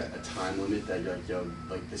there like a time limit that you're like, yo,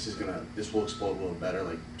 like this will explode a little better,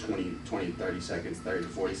 like 20, 30 seconds, 30 to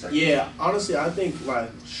 40 seconds? yeah, honestly, I think like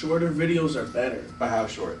shorter videos are better. By how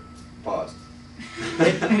short? Pause.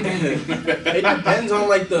 It depends on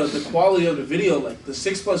like the quality of the video. Like the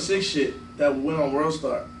 6+6 shit that went on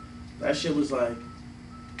WorldStar, that shit was like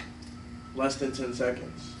less than 10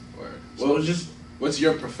 seconds. Word. So it was just What's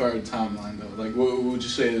your preferred timeline though? Like, what would you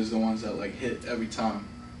say is the ones that like hit every time?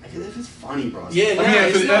 Like, if it's funny, bro. it's yeah, funny. nah, I mean,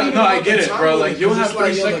 it's if not it- even no, I about get the it, time bro. limit, Like, you'll 'cause have it's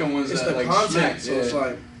like, 3-second yo, the- ones it's that, the like, content, smack, so it's yeah.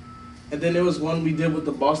 like, and then there was one we did with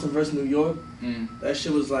the Boston versus New York. That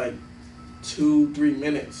shit was like 2-3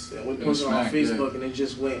 minutes, and we It was posted it on smack, Facebook, and it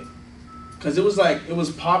just went. Cause it was like it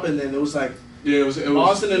was popping, then it was like Yeah, it was.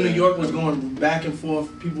 Boston and yeah. New York was going back and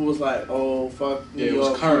forth. People was like, "Oh fuck, New Yeah, it was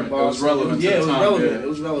York, current. fuck It was Boston." relevant to Yeah, the it was time, relevant. yeah. It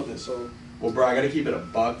was relevant. So Well, bro, I gotta keep it a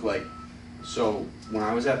buck. Like, so when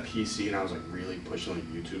I was at PC and I was like really pushing like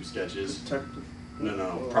YouTube sketches. technical.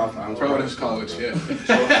 No, Providence Providence College, yeah.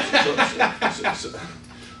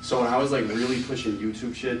 So when I was like really pushing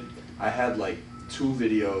YouTube shit, I had like 2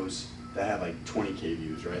 videos that had like 20K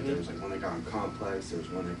views, right? There was like one that got on Complex, there was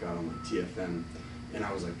one that got on like TFM, and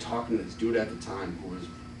I was like talking to this dude at the time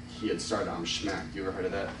he had started on Schmack. You ever heard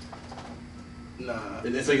of that? Nah.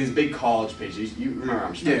 It's like this big college page. You remember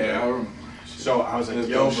on Schmack? Yeah, right? I remember. So I was like, There's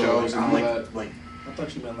yo, those bro, shows like, and I'm all like, I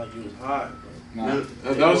thought you meant like you was hot, bro. Nah,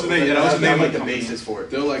 No, that was the thing. Yeah, that was the that name like of the company. basis for it.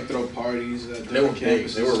 They'll like throw parties at They were different big.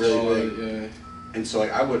 campuses. They were really all big. that, yeah. And so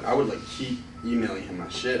like I would like keep emailing him my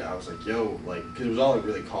shit. I was like, yo, like, cause it was all like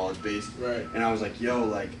really college based. Right. And I was like, yo,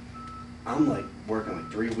 like, I'm like working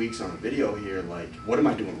like 3 weeks on a video here. Like, what am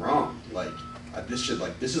I doing wrong? Like, this is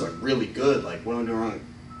like really good. Like, what am I doing wrong?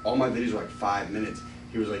 All my videos are like 5 minutes.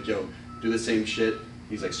 He was like, yo, do the same shit.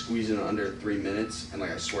 He's like squeezing it under 3 minutes, and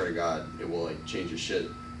like I swear to God, it will like change your shit.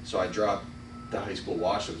 So I dropped the high school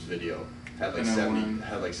wash-ups video. Had like And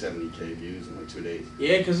I 70K views in like 2 days.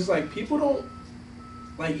 Yeah, cause it's like people don't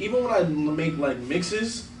like even when I make like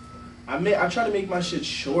mixes, I try to make my shit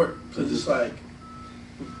short, cause it's like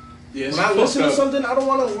Yeah, it's when I fucked listen to up. something, I don't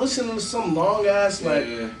want to listen to some long ass like.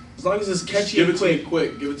 Yeah. As long as it's Just catchy give and it to me quick.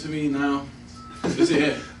 quick. Give it to me now. This is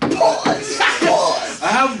it. Pause. I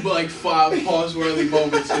have like 5 pause-worthy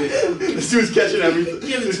moments here. This dude's catching everything.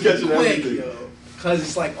 Give it He's to me catching quick, everything. yo. Cause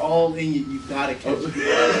it's like all in you. You gotta catch it.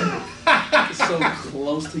 It's so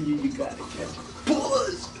close to you. You gotta catch it.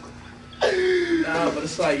 Pause. Nah, but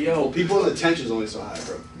it's like, yo, People's attention's only so high,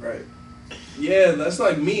 bro. right? Yeah, that's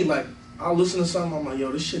like me. Like I'll listen to something, I'm like,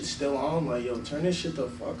 yo, this shit's still on. Like, yo, turn this shit the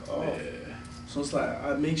fuck off. Yeah. So it's like,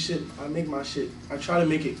 I make my shit, I try to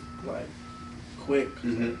make it, like, quick.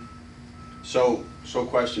 Mm-hmm. So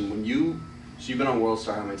question, you've been on World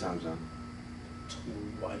Star how many times now?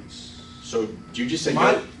 Twice. So, do you just say,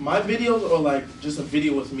 my videos are, like, just a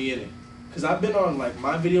video with me in it. Because I've been on, like,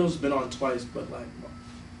 my videos been on twice, but, like,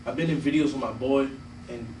 I've been in videos with my boy,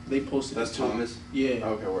 and they posted That's it too. Thomas? Yeah.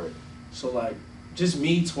 Okay, word. So, like, just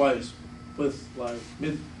me twice. With, like,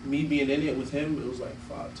 me being in it with him, it was, like,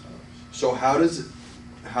 5 times. So, how does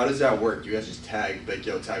that work? You guys just tag, like,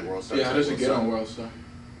 yo, tag World Star? Yeah, how does it get on World Star?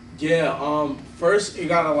 Yeah, first it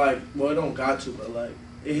gotta, like, well, it don't got to, but, like,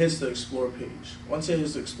 it hits the Explore page. Once it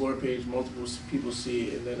hits the Explore page, multiple people see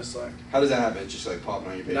it, and then it's like... How does that happen? It's just, like,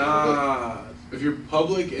 popping on your page? Nah. If you're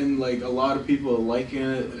public and, like, a lot of people are liking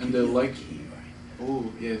it, and they're like...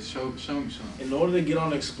 Oh, yeah, show me something. In order to get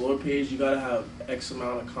on the Explore page, you gotta have X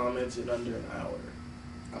amount of comments in under an hour.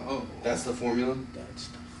 Oh. That's the formula? That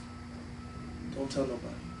stuff. Don't tell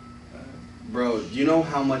nobody. Bro, do you know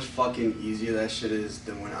how much fucking easier that shit is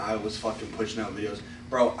than when I was fucking pushing out videos?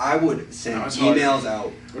 Bro, I would send emails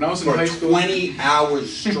out when I was in for high school, 20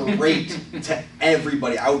 hours straight to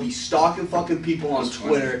everybody. I would be stalking fucking people on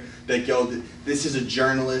Twitter that, yo, this is a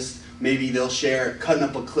journalist. Maybe they'll share, cutting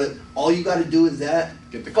up a clip. All you gotta do is that.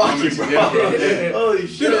 Get the Fuck you, comments. bro. Yeah. Holy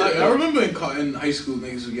shit. Dude, I remember in high school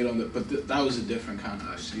niggas would get on the, but that was a different kind of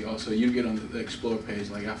actually. Also, you get on the Explore page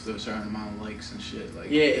like after a certain amount of likes and shit. Like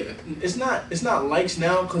it's not likes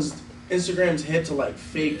now because Instagram's hit to like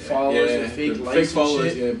fake followers and fake likes fake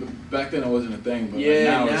followers, and shit. Yeah, but back then it wasn't a thing. But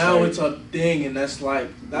yeah, like now it's a thing, and that's why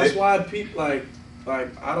people like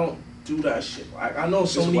I don't do that shit. Like I know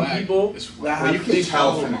so many people that have you can big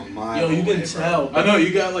tell followers. from a mile Yo, you can away, tell. I know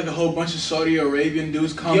you got like a whole bunch of Saudi Arabian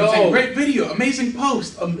dudes commenting. Great video, amazing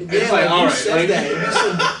post. Yeah, it's like all right, like,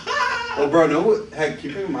 that. Well, bro, know what? Heck,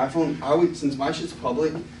 keeping my phone. Since my shit's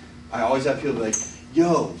public, I always have people like,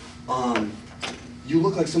 yo, you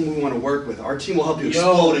look like someone we want to work with. Our team will help you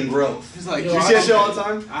explode in growth. It's like, you see that shit all the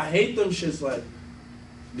time? I hate them shits like.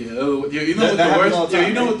 Yeah, you know what the worst?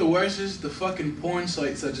 You know what the worst is? The fucking porn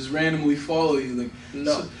sites that just randomly follow you. Like,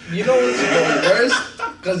 no, you know what's the worst?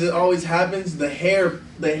 Because it always happens. The hair.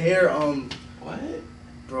 What?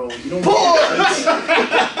 Bro, you don't. The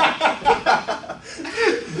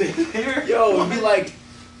hair. Yo, it'd be like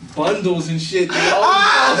bundles and shit. The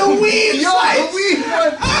weed sites! The weed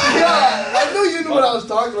one. Yeah, I knew you knew what I was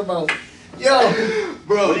talking about. Yo,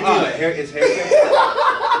 bro, what do you mean? It's hair?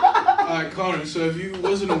 Alright, Connor, so if you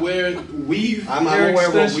wasn't aware, weave I'm hair aware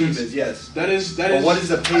what extensions, weave is, yes. That is what is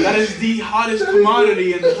the page? That is the hottest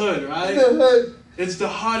commodity in the hood, right? It's the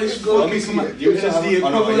hottest fucking commodity. It is the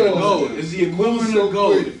equivalent of gold. It's the equivalent of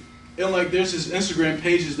gold. And like there's this Instagram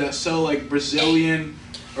pages that sell like Brazilian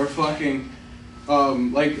or fucking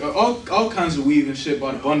like all kinds of weave and shit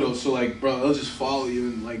by the bundle. So like, bro, they'll just follow you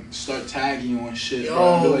and like start tagging you on shit.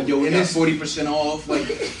 Bro. They're like, yo, we got 40% off. Like,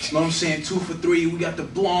 you know what I'm saying? 2 for $3. We got the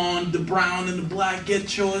blonde, the brown, and the black.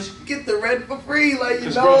 Get yours. Get the red for free, like you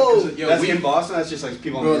know. know. That's in Boston. That's just like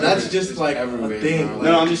people. Bro, on that's just like everywhere, a thing. bro.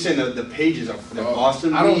 No, I'm just saying the pages are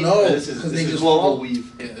Boston. I don't know. This is they just global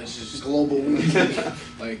weave. Yeah, that's just global weave.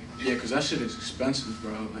 Like, yeah, because that shit is expensive,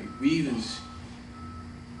 bro. Like, weave is.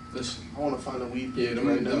 Listen. I want to find a weave. Yeah,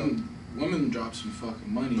 them women drop some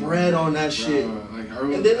fucking money. Bread on that shit. Like,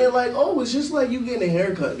 and then they're like, oh, it's just like you getting a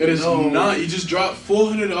haircut. It is not. You just drop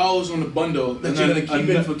 $400 on the bundle. That you're going to keep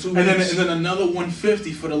it for 2 weeks. And then another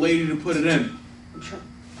 $150 for the lady to put it in.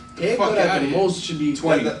 Haircut at the most should be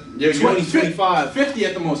 20. 25. 50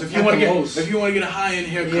 at the most. If you want to get a high-end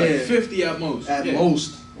haircut, 50 at most. At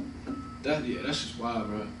most. That's just wild,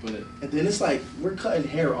 bro. But and then it's like we're cutting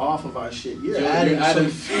hair off of our shit. You're adding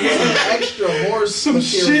some extra horse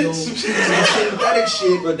material, some synthetic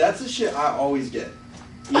shit. Bro, that's the shit I always get.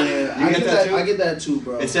 Yeah, I get that too,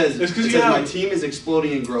 bro. It says my team is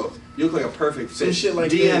exploding in growth. You look like a perfect fit. Some shit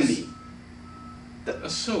like DM this. me.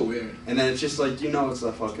 That's so weird. And then it's just like, you know, it's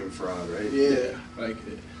a fucking fraud, right? Yeah. Like.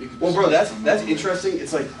 Well, bro, that's interesting.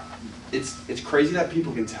 It's like, it's crazy that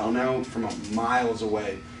people can tell now from miles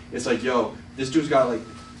away. It's like, yo, this dude's got like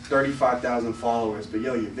 35,000 followers, but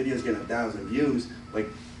yo, your video's getting 1,000 views. Like,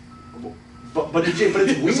 but it's weird.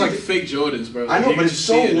 It's like fake Jordans, bro. I know, but it's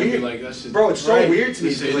so weird. Like, that's just, bro, it's so weird to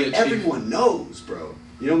me. Like everyone knows, bro.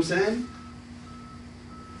 You know what I'm saying?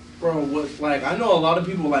 Bro, like I know a lot of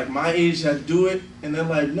people like my age that do it, and they're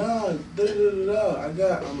like, nah,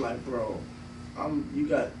 I'm like, bro, you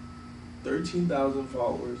got 13,000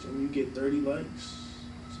 followers, and you get 30 likes.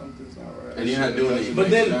 Something's not right. And you're not doing it. But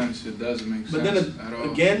then it doesn't make sense. But then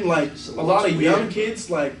again, like a lot of young kids,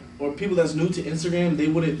 like or people that's new to Instagram, they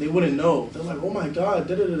wouldn't know. They're like, oh my god,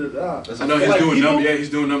 da da da da da. I know he's like, doing people, numbers. Yeah, he's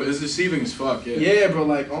doing numbers. It's deceiving as fuck. Yeah. Yeah, bro.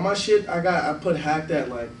 Like on my shit, I put hacked at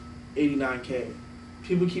like 89K.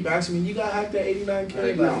 People keep asking me, you got hacked at 89K?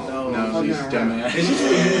 Like, no, he's dumbass. It's just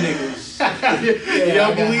for you niggas. You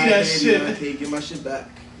don't believe that shit. 89K, get my shit back.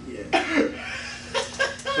 Yeah.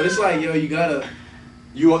 But it's like, yo, you gotta.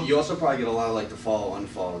 You also probably get a lot of like the follow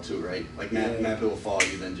unfollow too, right? Like mad people will follow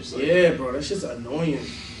you, then just like Yeah, bro, that's just annoying.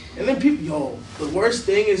 And then people, the worst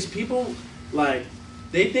thing is people like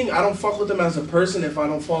they think I don't fuck with them as a person if I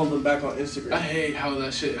don't follow them back on Instagram. I hate how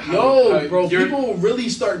that shit. Bro, people really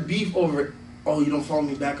start beef over. Oh, you don't follow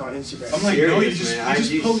me back on Instagram. I'm like, serious, no, you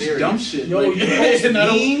just post serious. dumb shit. Yo, like, you post memes,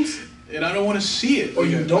 memes, and I don't want to see it. or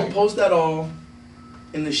you Like, don't post at all,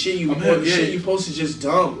 and the shit you shit you post is just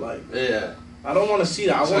dumb. Like, yeah. I don't want to see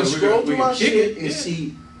that. I So want to we scroll can through my kick shit it, and yeah.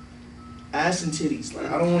 see ass and titties.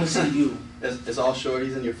 Like, I don't want to see you. It's all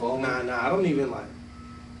shorties in your phone. Nah, I don't even like.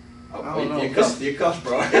 Oh, I don't know. You're cuffed,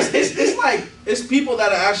 bro. It's like it's people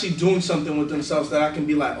that are actually doing something with themselves that I can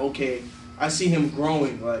be like, okay, I see him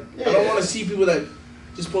growing. Like, I don't want to see people that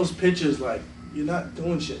just post pictures like you're not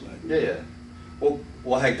doing shit like. Yeah.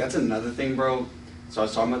 Well, heck, that's another thing, bro. So I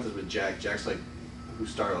was talking about this with Jack. Jack's like, who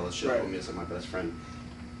started all this shit with me? It's like my best friend.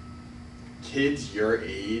 Kids your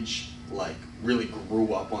age, like, really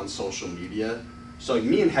grew up on social media. So like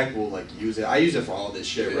me and Heck will like use it. I use it for all this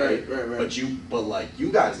shit, right? Right. But like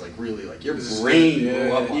you guys like really like your brain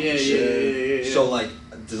grew up on this shit. Yeah. So like,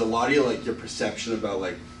 does a lot of you like your perception about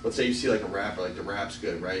like, let's say you see like a rapper, like the rap's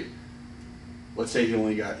good, right? Let's say he has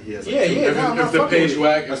like If the page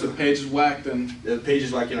is whack, then the page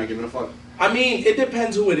is whack, you're not giving a fuck. I mean, it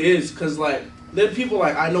depends who it is, cause like there are people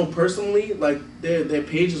like I know personally, like their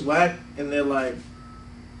page is whack, and they're like.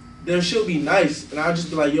 Their shit be nice, and I'll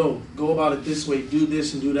just be like, yo, go about it this way, do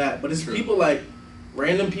this and do that. But it's people like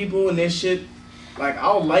random people and their shit. Like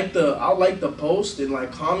I'll like the post and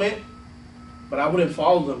like comment, but I wouldn't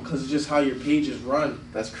follow them because it's just how your page is run.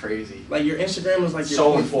 That's crazy. Like your Instagram is like your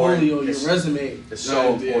so portfolio, important. your resume. It's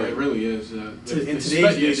so important. Yeah, it really is. In today's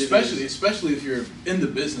day, especially if you're in the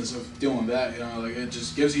business of doing that, you know, like it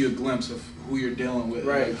just gives you a glimpse of who you're dealing with,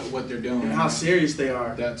 right? Like, what they're doing, and how serious they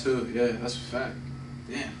are. That too, yeah, that's a fact.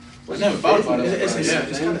 Damn. I never thought about it.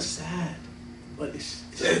 It's kind of sad, but it's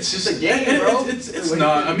just a game, bro. It's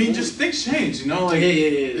not. I mean, just things change, you know. Like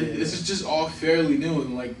this is just all fairly new.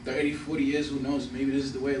 In like 30, 40 years, who knows? Maybe this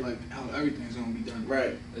is the way like how everything's gonna be done.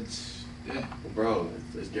 Right. It's Well, bro,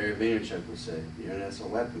 as Gary Vaynerchuk would say, the internet's a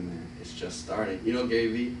weapon, man. It's just starting. You know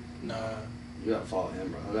Gary V? Nah. You gotta follow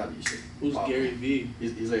him, bro. Who's Gary V?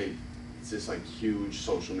 He's this like huge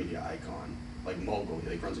social media icon, like mogul. He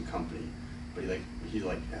like runs a company, but he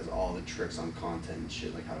has all the tricks on content and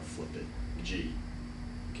shit, like how to flip it.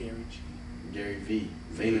 Gary V.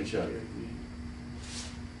 Vaynerchuk.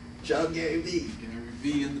 Shout out Gary V. Gary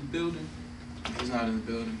V in the building. He's not in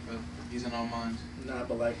the building, but he's in our minds. Nah,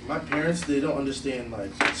 but like my parents, they don't understand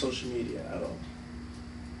like social media at all.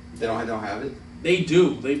 They don't have it. They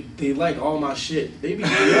do. They like all my shit. They be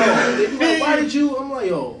like, why did you? I'm like,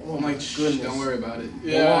 yo, oh my goodness. Don't worry about it.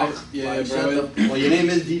 Yeah, like, bro. Well, your name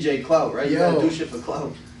is DJ Clout, right? You gotta do shit for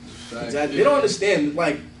Clout. Exactly. They don't understand,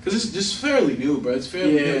 like, cause it's just fairly new, bro. It's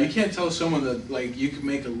fairly new. Yeah. You can't tell someone that like you can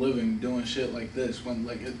make a living doing shit like this when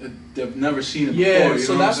like they've never seen it before. Yeah, you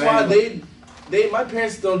so know that's what I'm why saying? my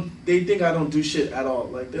parents they think I don't do shit at all.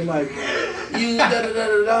 Like they're like, you da da da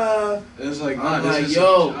da da. It's like, nah, I'm this like, is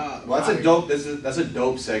yo. a job. Well, that's a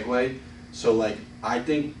dope segue. So like, I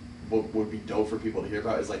think what would be dope for people to hear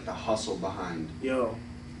about is like the hustle behind. Yo,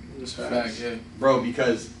 It's a fact, yeah. Bro,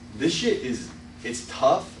 because this shit it's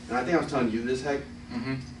tough, and I think I was telling you this, Heck.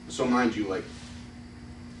 Mm-hmm. So mind you, like,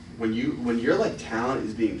 when your like talent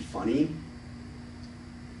is being funny,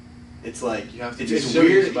 it's like You have to it's be it's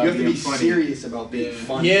serious weird. about You have to be being funny. serious about being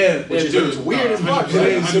funny. Yeah, which is dude, it's weird as fuck.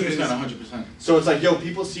 100%. So it's like, yo,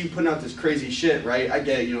 people see you putting out this crazy shit, right? I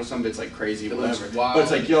get it, you know, some of it's like crazy, It looks whatever. wild. But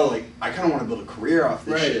it's like, yo, like, I kind of want to build a career off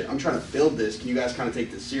this Right. shit. I'm trying to build this. Can you guys kind of take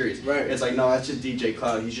this serious? Right. It's like, no, that's just DJ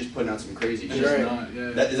Cloud. He's just putting out some crazy It's shit. Right. not, yeah.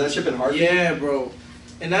 Is that shit been hard for you? Yeah, bro,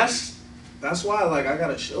 and that's why like I got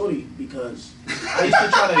a shorty because I used to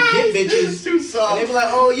try to get bitches. Too soft. And they be like,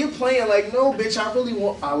 "Oh, you're playing." Like, no, bitch, I really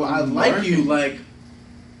want. I like you. Like,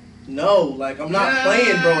 no, like I'm not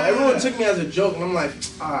playing, bro. Everyone took me as a joke, and I'm like,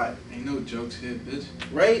 all right, Ain't no jokes here, bitch.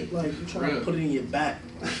 right? Like you're trying to put it in your back.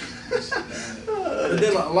 But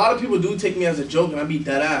then a lot of people do take me as a joke, and I be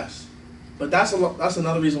dead ass. But that's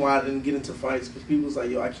another reason why I didn't get into fights because people was like,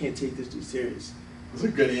 yo, I can't take this dude serious. It's a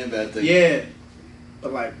good and bad thing. Yeah,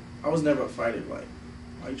 but like I was never a fighter. Like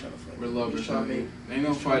Why you trying to fight? We're me? lovers. Trying to Man. make, Ain't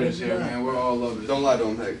no fighters here, man. We're all lovers. Don't lie to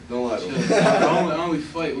him, Heck. Don't lie to him. I only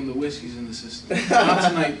fight when the whiskey's in the system. Not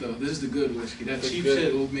tonight though. This is the good whiskey. That cheap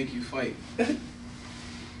shit will make you fight. Yeah,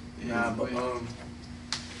 nah, but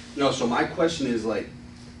No, so my question is like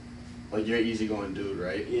you're an easygoing dude,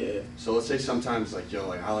 right? yeah. So let's say sometimes like yo,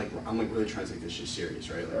 like I'm like really trying to take this shit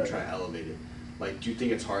serious, right? Like I'm trying to elevate it. Like, do you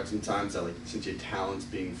think it's hard sometimes that like since your talent's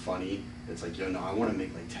being funny, it's like yo, no, I want to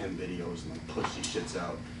make like 10 videos and like push these shits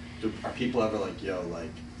out. Are people ever like yo,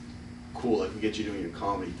 like cool, like we get you doing your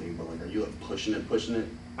comedy thing, but like are you like pushing it? Does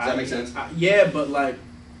that make sense? Yeah, but like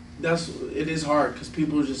it is hard because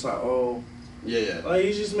people are just like, oh. Yeah. Like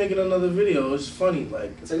he's just making another video. It's funny,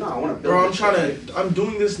 like. It's like no, I want to. Bro, I'm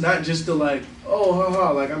doing this not just to like, oh,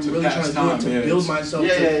 haha, like I'm really trying to do it to build myself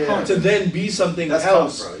to then be something else.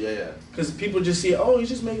 Tough, bro. Yeah. Because people just see, oh, he's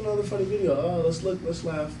just making another funny video. Oh, let's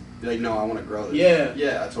laugh. You're like, no, I want to grow this. Yeah.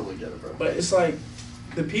 Yeah, I totally get it, bro. But it's like,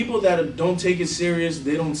 the people that don't take it serious,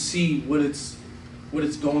 they don't see what it's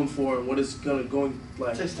going for and what it's going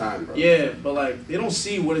like. It takes time, bro. Yeah, but like they don't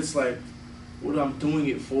see what it's like, what I'm doing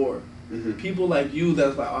it for. Mm-hmm. People like you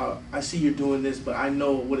that's like, oh, I see you're doing this, but I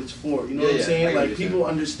know what it's for. You know what I'm saying? Like people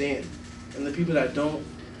understand, and the people that don't,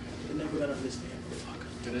 they're never gonna understand.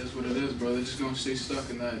 It is what it is, bro. They're just gonna stay stuck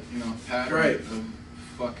in that, pattern of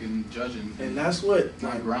fucking judging. And that's what,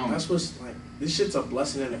 not grounded. That's what's like. This shit's a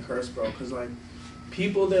blessing and a curse, bro. Cause like,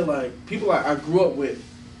 people I grew up with.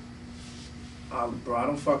 Bro, I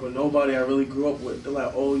don't fuck with nobody I really grew up with. They're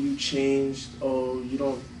like, oh, you changed. Oh, you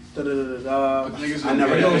don't. Da da da da da. I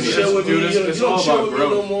never you don't chill with me. You don't chill with me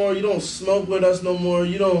growth. no more. You don't smoke with us no more.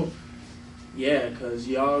 You don't. Yeah, cause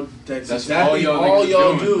y'all. That's exactly all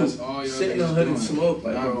y'all do. That's all y'all sit in the hood and smoke,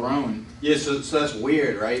 like not bro. growing. Yeah, so that's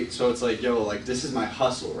weird, right? So it's like, yo, like this is my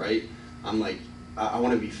hustle, right? I'm like, I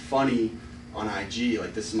want to be funny on IG,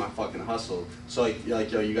 like this is my fucking hustle. So like, you're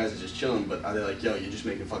like, yo, you guys are just chilling, but are they like, yo, you're just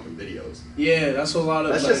making fucking videos? Yeah, that's a lot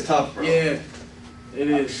of. That's just tough, bro. Yeah, it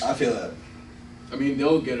is. I feel that. I mean,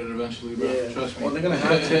 they'll get it eventually, bro. Yeah. Trust me. Well, they're gonna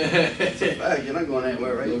have to. It's a fact. You're not going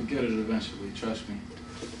anywhere, right? They'll get it eventually. Trust me.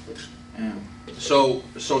 Yeah. So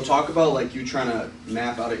talk about like you trying to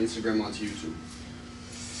map out an Instagram onto YouTube.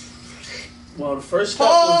 Well, the first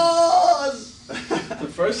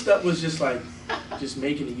step was just like, just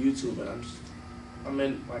making a YouTube, and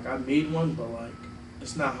I made one, but like,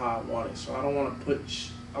 it's not how I want it. So I don't want to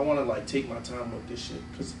I want to like take my time with this shit,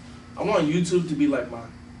 cause I want YouTube to be like my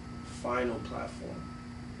final platform.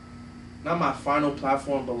 Not my final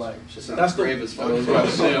platform, but like that's the brave as fuck.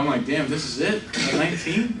 I'm like, damn, this is it.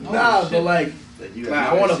 19? Nah, but like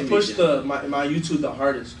I want to push my YouTube the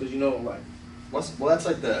hardest, cause like.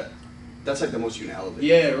 That's like the most you can elevate.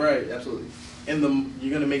 Yeah, right. Absolutely. And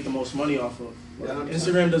you're gonna make the most money off of. Yeah,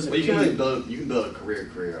 Instagram doesn't. But you can really build a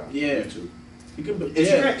career off YouTube. You can build. Dude,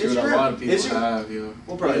 a lot of people have, yo.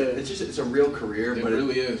 Well, bro, it's a real career, but it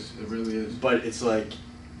really is. It really is. But it's like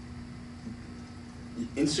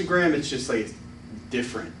Instagram. It's just like it's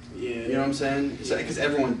different. Yeah. You know what I'm saying? It's like because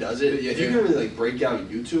everyone does it. Yeah, if you can really like break out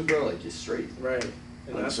YouTube, bro, like you're straight. Right.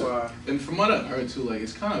 And that's why. And from what I've heard too, like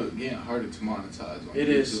it's kind of getting harder to monetize on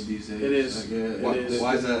YouTube these days. It is. Like,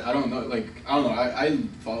 why is that? I don't know. Like I don't know. I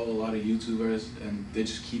follow a lot of YouTubers and they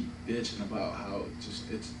just keep bitching about how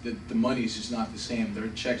the money's just not the same. Their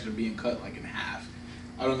checks are being cut like in half.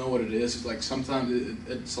 I don't know what it is. It's like sometimes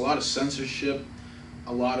it's a lot of censorship,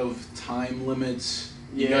 a lot of time limits.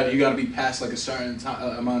 You got to be past like a certain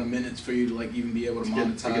amount of minutes for you to like even be able to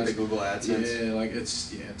monetize. To get the Google AdSense. Yeah, like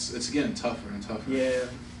it's getting tougher and tougher. Yeah,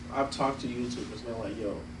 I've talked to YouTubers, man. Like,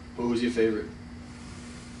 yo. Who was your favorite?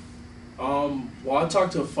 Well, I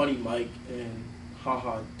talked to Funny Mike and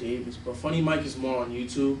Haha Davis, but Funny Mike is more on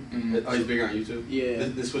YouTube. Mm-hmm. Oh, he's bigger on YouTube. Yeah.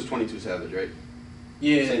 This was 22 Savage, right?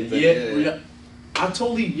 Yeah, Same thing. Yeah. I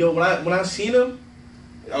totally when I seen him.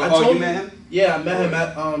 You met him? Yeah, I met him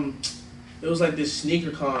at it was like this sneaker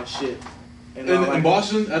con shit. And in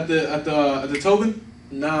Boston at the Tobin?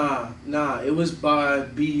 Nah. It was by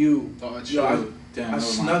BU. Oh, that's true. Damn, I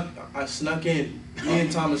snuck in. Me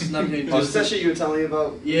and Thomas snuck in. Oh, is that shit you were telling me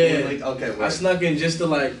about? Yeah. Like, okay. Wait. I snuck in just to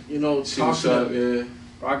like talk to them. Yeah.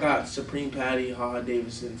 I got Supreme Patty, Haha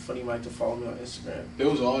Davidson, Funny Mike to follow me on Instagram. They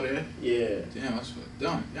was all there? Yeah. Damn, that's what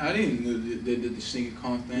done. Yeah, I didn't know they did the sneaker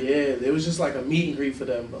con thing. Yeah, it was just like a meet and greet for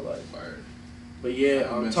them, but like. Fired. But yeah,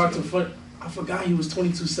 talked to Funny. I forgot he was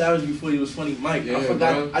 22 Savage before he was Funny Mike. Yeah, I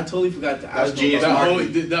forgot. bro. I totally forgot to ask him genius about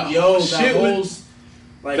marketing. that whole shit.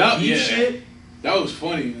 That was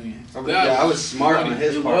funny, man. I was smart on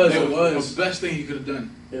his part. It was the best thing he could have done.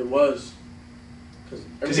 It was.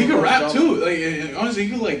 Cause he could rap too. Like honestly,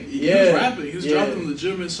 he could he was rapping. He was dropping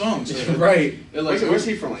legitimate songs. Yeah, right. Where's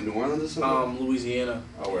he from? Like New Orleans or something? Louisiana.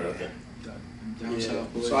 Oh, where? Okay. Down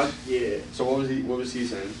south. Boys. So what was he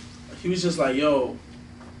saying? He was just like, yo,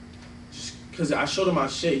 just cause I showed him my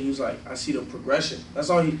shit. He was like, I see the progression. That's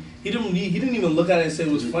all he didn't even look at it and say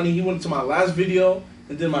it was funny. He went to my last video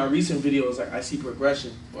and then my recent video was like, I see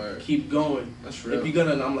progression. Word. Keep going. That's real. If you're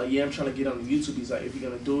gonna, and I'm like, yeah, I'm trying to get on YouTube. He's like, if you're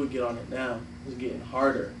gonna do it, get on it now. It's getting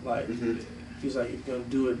harder. Like, he's like, if you're gonna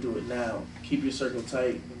do it now. Keep your circle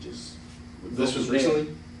tight and just. This was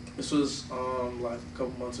recently? This was like a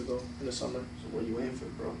couple months ago in the summer. So what are you waiting for,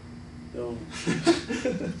 bro? Yo.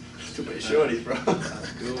 Too many shorties, bro.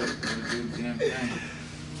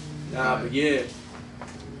 Nah, but yeah,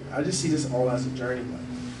 I just see this all as a journey. Like,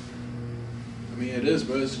 I mean, it is,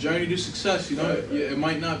 bro. It's a journey to success. You know, it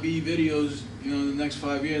might not be videos. You know, in the next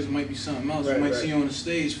 5 years, it might be something else. We might see you on the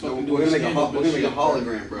stage, fucking we're gonna make a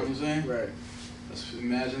hologram, bro. You know what I'm saying? Right. Let's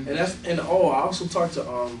imagine. And I also talked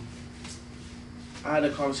to I had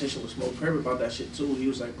a conversation with Smoke Perp about that shit too. He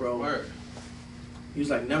was like, bro. Word. He was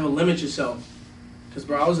like, never limit yourself. Cause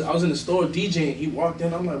bro, I was in the store DJing. He walked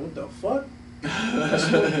in. I'm like, what the fuck?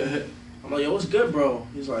 I'm like, yo, what's good, bro?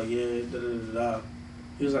 He's like, yeah, da da da da.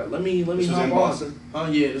 He was like, let me This was hop in on. Boston?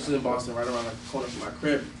 Yeah, this was in Boston, right around the corner from my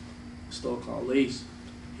crib. A store called Lace.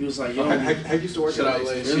 He was like, yo, I used to work Shout at out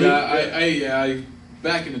Lace. Lace. Really? I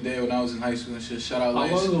back in the day when I was in high school and shit. Shout out how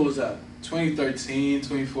Lace. long ago was that? 2013,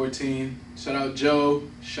 2014. Shout out Joe.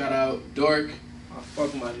 Shout out Dork. I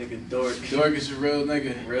fuck my nigga Dork. Dork is a real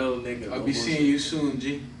nigga. Real nigga. I'll be seeing you soon,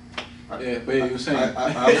 G. Yeah, but you were saying.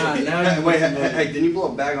 Wait, hey, didn't you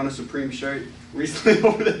blow a bag on a Supreme shirt recently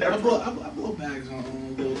over there? I blow bags on a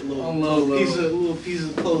little piece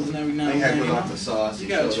of clothes and every now I and think I then. put off the sauce. You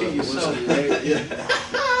gotta treat yourself.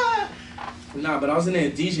 Yeah. Nah, but I was in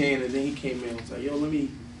there DJing and then he came in and was like, yo, let me.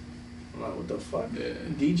 I'm like, what the fuck? Yeah.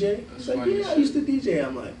 DJ? That's He's like, funny yeah, I shit. used to DJ.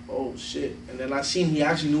 I'm like, oh shit. And then I seen he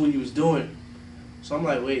actually knew what he was doing. So I'm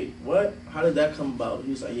like, wait, what? How did that come about?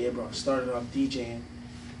 He was like, yeah, bro, I started off DJing.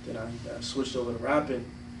 Then I switched over to rapping.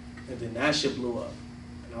 And then that shit blew up.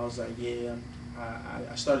 And I was like, yeah,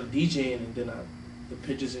 I started DJing and then the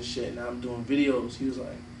pictures and shit. Now I'm doing videos. He was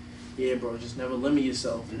like, yeah, bro, just never limit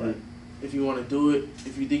yourself. Like, if you want to do it,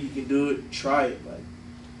 if you think you can do it, try it. Like,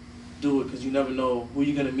 do it, because you never know who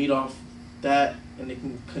you're gonna meet off that, and it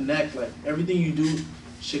can connect. Like, everything you do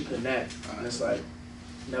should connect. And it's like,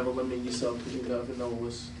 never limit yourself, because you never know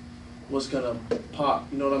what's gonna pop.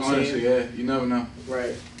 You know what I'm Honestly, saying? yeah, you never know.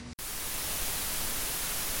 Right.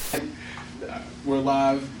 We're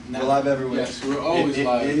live now. We're live everywhere. Yes, we're always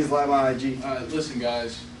live. And he's live on IG. Alright, listen,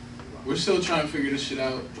 guys. We're still trying to figure this shit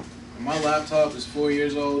out. My laptop is 4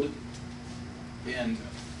 years old, and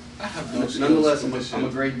I have no skills. Nonetheless, with this I'm a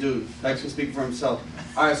shit. great dude. Max can speak for himself.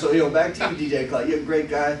 All right, so back to you, DJ Clout. You're a great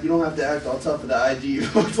guy. You don't have to act all tough for the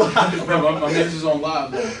IG. Bro, my man's is on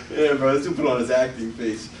live though. Yeah, bro. Let's put on his acting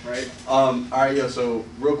face. Right. All right, yo. So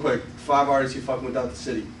real quick, 5 artists you fucking without the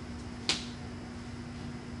city.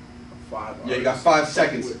 5 Yeah, you got 5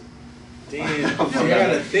 seconds. Damn. I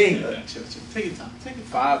gotta think. Chill. Take your time. Take it.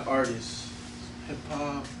 5 artists. Hip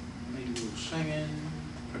hop, maybe a little singing,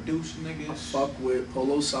 producing I niggas. fuck with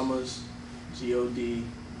Polo Summers, G.O.D.,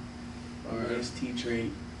 Alright. T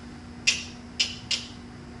Trade.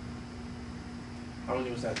 How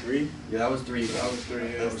many was that? 3? Yeah, that was 3. That was 3.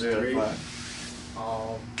 Yeah, That was 3 out of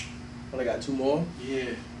 5. What I got 2 more? Yeah.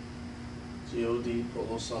 G.O.D.,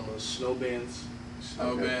 Polo Summers, Snow Bands. Snow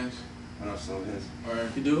Okay. bands. I know some of his.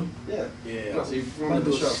 Alright. You do? Yeah. Yeah. No, so you I'm from gonna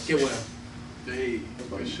the do a show. skit with him. Hey,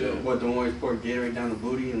 good shit. What, the one where he poured Gatorade down the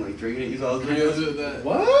booty and like drinking it? You saw those Yeah, videos? do that.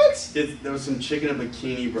 What? There was some chick in a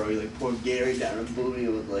bikini, bro. He like poured Gatorade down her booty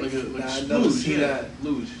and was like, Like Nah, I luge, never see yeah. that.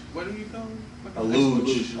 Luge. What do you call it? a luge. A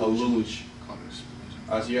luge. Call it a luge.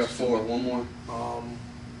 Alright, so you have 4. One more.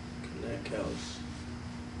 Connect Kells.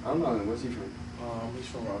 I don't know. Where's he from? He's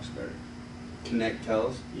from Roxbury. Connect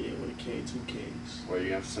Tells. Yeah, with a K, 2 Ks. Or you're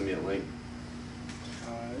gonna have to send me a link.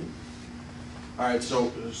 Alright. Alright,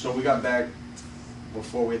 so we got back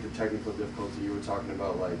before we had the technical difficulty. You were talking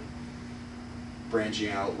about like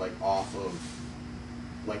branching out like off of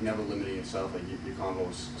like never limiting yourself, like your combo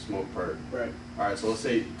was Smoke Perp. Right. Alright, so let's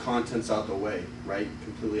say content's out the way, right?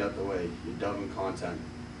 Completely out the way. You're dubbing content.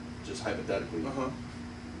 Just hypothetically. Uh-huh.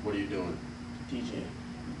 What are you doing? DJ.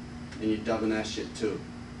 And you're dubbing that shit too.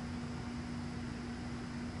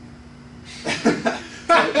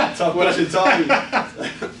 Tough question, Tommy.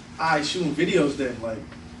 I shooting videos then, like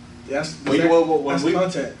that's When that's we-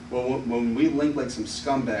 content. Well, when we linked like some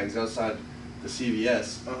scumbags outside the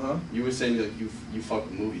CVS, Uh-huh. you were saying like you fuck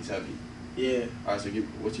with movies heavy. Yeah. Alright, so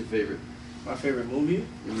what's your favorite? My favorite movie?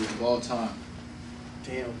 Of all time.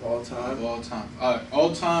 Damn, of all time. Of all time.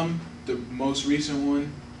 All time, the most recent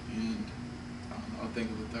one, and I don't know, I'll think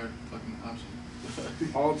of the third fucking option.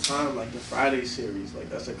 All time, like the Friday series, like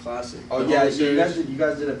that's a classic. Oh The yeah, whole you guys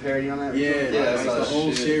series. did a parody on that? Yeah, yeah, like I saw the that. whole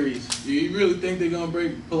shit. series. You really think they're gonna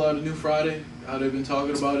pull out a new Friday? How they've been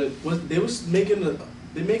talking about it?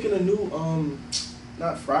 They're making a new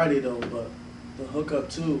not Friday though, but the hookup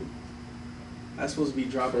too. That's supposed to be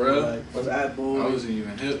dropping. For real? Like was at I Boy. wasn't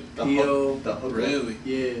even hip. P.O. The hookup. Really?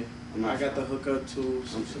 Yeah, I'm not I got the sure. hookup too.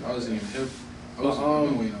 I wasn't even hip. I But, wasn't I've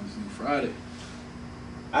been waiting on this new Friday.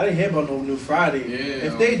 I didn't hear about no new Friday. Yeah.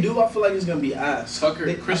 If they do, I feel like it's gonna be ass. Chris I feel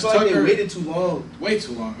like they Tucker- waited too long. Way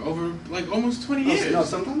too long. Over like almost 20 years. No,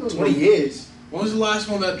 sometimes it was 20 years. When was the last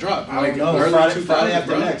one that dropped? I don't know. Early Friday, 2000s, Friday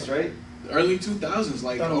after bro. next, right? Early 2000s,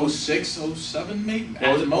 like Thought it was- 06, 07 maybe. What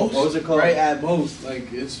was At it? most. What was it called? Right at most.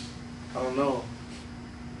 Like it's I don't know.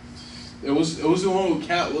 it was the one with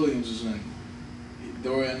Cat Williams was in. They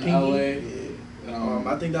were in LA. Yeah.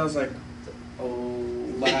 I think that was like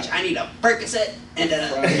Bitch, I need a Percocet and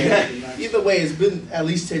Friday after next. Either way, it's been at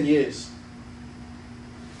least 10 years.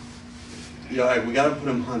 Yo, hey, we gotta put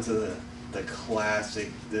him onto the classic,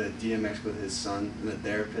 the DMX with his son in the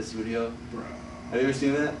therapist video. Bro. Have you ever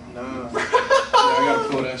seen that? Nah. Yeah, I gotta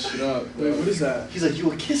pull that shit up. Wait, what is that? He's like, you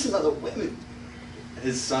were kissing other women.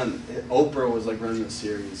 His son, Oprah, was like running the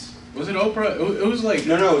series. Was it Oprah? It was like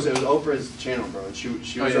No, it was Oprah's channel, bro. And she oh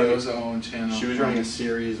was yeah, running, it was her own channel. she was running a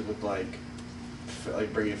series with like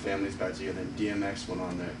bringing families back together. And DMX went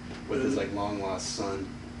on there with his like long lost son.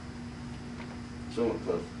 Show him a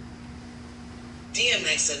clip.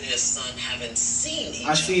 DMX and his son haven't seen each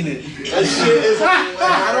I seen it. That shit is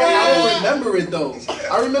I don't remember it though.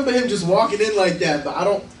 I remember him just walking in like that, but I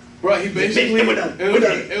don't. Bro, he basically We're done.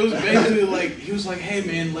 it was basically like he was like, hey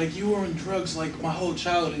man, like you were on drugs like my whole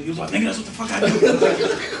childhood. He was like, nigga, that's what the fuck I do. Like,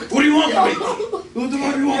 what do you want from me? What the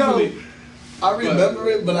fuck do you want from me? I remember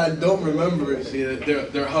it, but I don't remember it. See,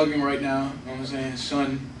 they're hugging right now. You know what I'm saying? His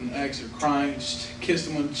son and ex are crying. Just kissed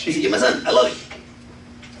him on the cheek. You're my son. I love you.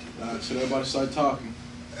 So they're about to start talking.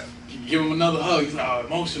 Give him another hug. He's like, oh,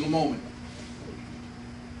 emotional moment.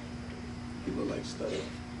 People like stuff.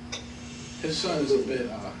 His son is a bit, you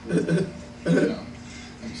know,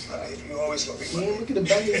 I'm sorry. You always gonna be Man, look at the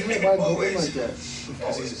back of his head. Why go in like that?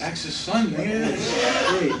 Because he's ex's son, nigga.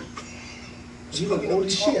 Wait. He look old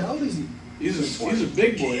as shit. How old is he? He's a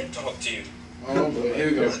big boy. Can't talk to you. Oh boy, here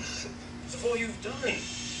we go. It's all you've done.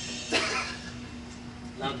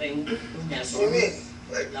 Loving, yes, What do you mean?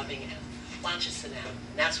 Like, loving him. Why don't you sit down? And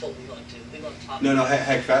that's what we're going to do. We're going to talk. No,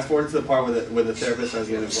 heck, fast forward to the part where the therapist starts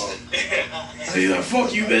getting involved. So he's like,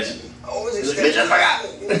 fuck you, bitch. I always Bitch, expect I forgot.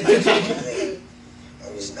 I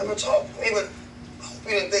just never talked to me, but I hope you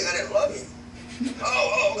didn't think I didn't love you.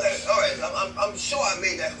 Oh, okay, all right. I'm sure I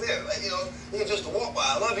made that clear. Like, you know, you just walk by.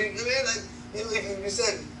 I love you. You know, like, you know, if you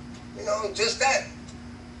said, you know, just that.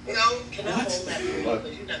 You know. Can I hold that for you? What?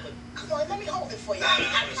 Because you're not going to. Come on, let me hold it for you. I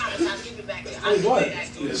promise I'll give it back to you. I'll Wait, give what? it back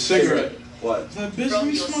to you. A cigarette. What? He's like, bitch, let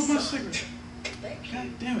me smoke my cigarette. Thank you. God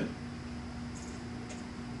damn it.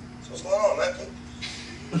 So what's going on, man?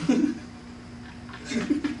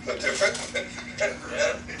 Look different.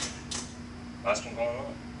 Yeah. What's been going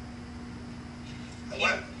on?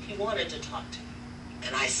 What? He wanted to talk to you.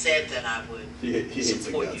 And I said that I would He hates the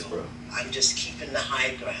support guts, you. bro. I'm just keeping the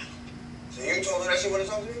high ground. So you told her that she wanted to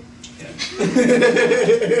talk to me? Yeah.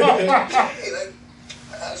 Hey, like,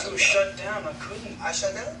 I was shut down. I couldn't. I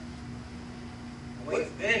shut down? Where you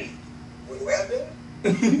been? Where I've been?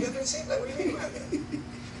 You haven't seen? Like, what do you mean where I've been?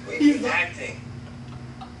 Where you You've been acting.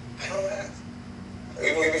 I don't ask.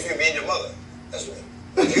 Even between me and your mother. That's what.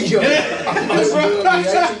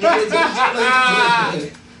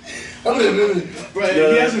 Bro,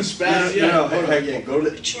 he hasn't spazzed yet. No, Hold heck on. yeah, go to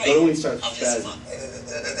when he starts spazzing.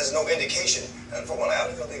 There's no indication. And for one, I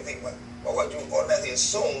don't think what you automatically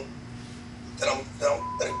assume that I'm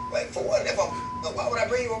like, for one, if I'm, why would I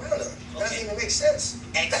bring you around her? That doesn't even make sense.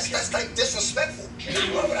 That's like disrespectful.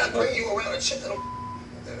 Why would I bring you around a chick that I'm...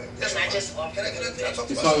 Can I just offer Can I talk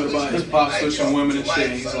to He's my talking son, about please? his pop Hey, switching talk women to and my shit.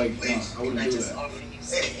 And he's son, like, no, please. I Can wouldn't I do just that. offer you Hey,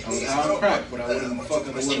 something? I was please, high on talk. crack, but I wouldn't fuck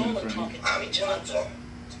other Y'all women, are friend. talking to each other. Y'all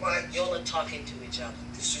Y'all are talking to each other.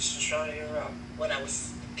 This is just trying to hear out. What I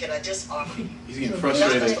was, can I just offer you? He's getting That's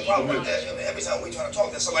frustrated. the problem with that. Every time we try to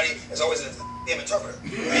talk to somebody, there's always a damn interpreter. Do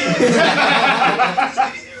you feel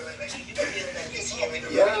that he's hearing you?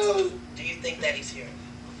 Yo. Do you think that he's hearing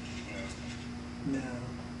you? No.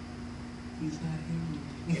 He's not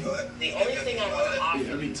You know what? The only thing I want to offer Yeah,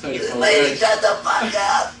 let me you tell you. shut the fuck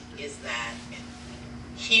up. is that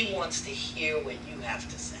he wants to hear what you have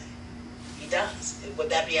to say. He does. Would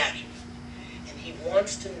that be accurate? He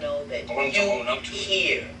wants to know that I want him to own up to it.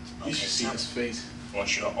 here. You should see his face. I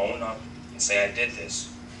want you to own up and say I did this.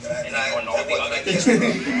 And I on all the other I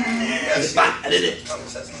did it. Common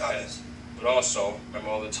sense and obvious. But also, remember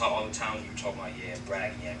all the times you were talking about, yeah,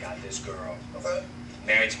 bragging, yeah, I got this girl, Okay?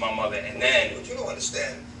 married to my mother, and then But you don't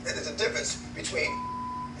understand that there's a difference between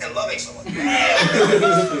and loving someone.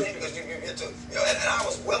 Because you get to, you know, and I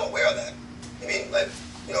was well aware of that. I mean, like,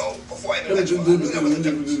 you know, before I even met you, I knew there was a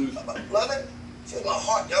difference. Loving, feel my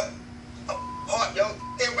heart, yo. My heart, yo.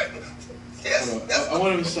 Damn right. Yes, that's I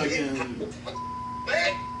want him to start getting.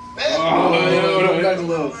 man. Oh, we got a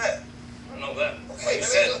little. I know that. Okay, You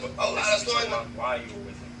said, but a lot of stories. why you were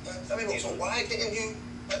with him. I mean, so why didn't you,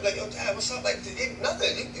 like, yo, Dad, what's up? Like,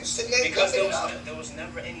 nothing. You sitting there. Because there was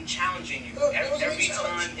never any challenging you. Every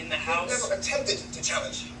time in the house. You never attempted to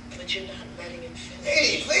challenge. But you're not letting him finish.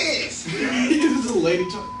 Lady, please. This is a lady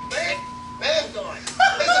talk. Man. Hold on.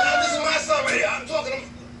 Listen, this is my son right here. I'm talking to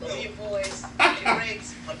Lower your voice. Pump your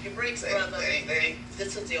brakes. Pump your brakes, brother. Lady.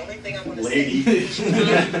 This is the only thing I want to Lady.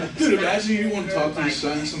 say. Dude, imagine you want to talk to your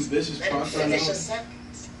son, some bitches Let him talk right finish a now.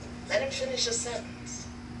 sentence. Let him finish a sentence.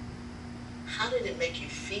 How did it make you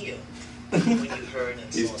feel when you heard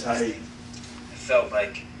and He's saw this tight. thing? I felt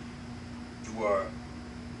like you were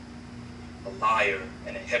a liar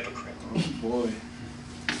and a hypocrite. Oh boy.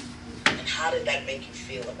 And how did that make you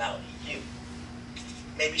feel about you?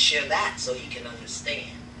 Maybe share that so he can understand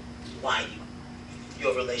why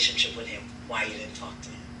your relationship with him, why you didn't talk to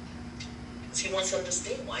him. Because he wants to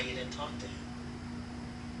understand why you didn't talk to him.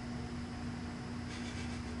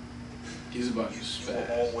 He's about to You were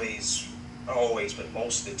spaz. not always, but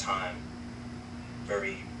most of the time,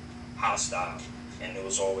 very hostile. And it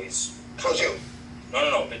was always, Told you.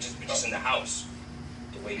 no, but just in the house.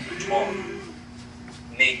 The way you talk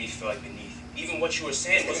made me feel like beneath you. Even what you were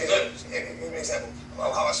saying was good. Give me an example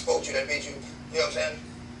of how I spoke to you that made you, you know what I'm saying?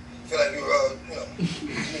 Feel like you were, you know. I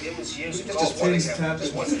mean, it was years ago. Just one example.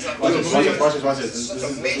 Just one example. Watch this. Such This a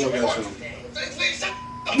is major what part. guys show. Please, stop.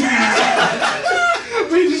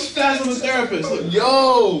 We just spaz on the therapist. Look,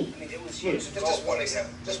 yo. I mean, it was years ago. Just one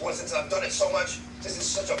example. Just one since I've done it so much. This is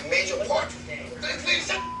such a major part. Please,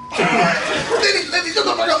 stop. Let me shut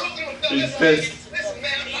the fuck up. He's pissed. Listen,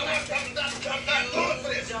 man, I'm not going for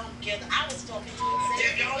this. I was talking to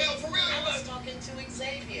Damn, Xavier. y'all, for real, I was talking to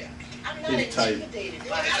Xavier. I'm not He's tight. intimidated. You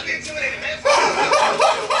don't have to be intimidated, man.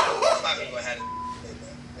 I'm not gonna go ahead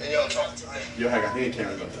and y'all talk. Yo, heck, I think the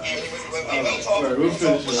camera's up. We'll talk. Right, we'll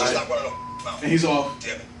finish We'll it. stop running off. And he's off.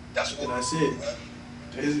 Damn it. That's what. That's it.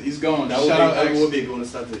 He's gone. That would Shout out be, X. that would be going to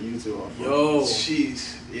start the YouTube off. Yo.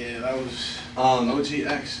 Jeez. Yeah, that was OG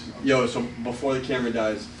X. Yo, so before the camera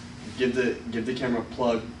dies, give the camera a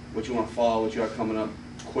plug. What you want to follow? What you got coming up?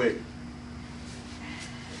 Quick.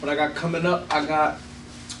 What I got coming up, I got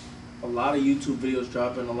a lot of YouTube videos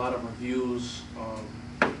dropping, a lot of reviews,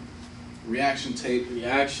 Reaction tape.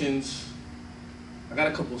 reactions. I got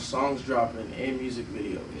a couple songs dropping and music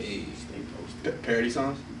videos. Hey. Stay posted. Parody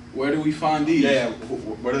songs? Where do we find these? Yeah.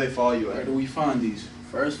 Where do they follow you Where at? do we find these?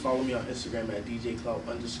 First, follow me on Instagram at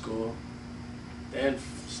DJClout_. Then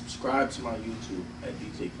subscribe to my YouTube at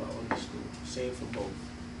DJClout_. Same for both.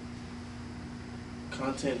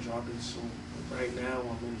 Content dropping soon. But right now,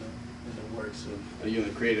 I'm in the works of. Are you in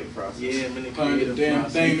the creative process? Yeah, I'm in the Putting the creative damn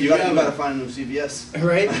process. thing You gotta find a new CVS.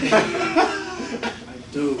 Right? I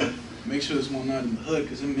do. Make sure there's one not in the hood,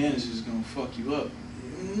 because them managers is gonna fuck you up.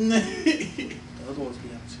 The other ones be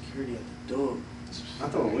having security at the door.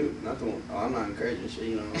 Not the one. Oh, I'm not encouraging shit,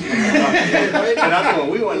 you know. Not the one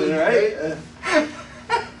we wanted, right?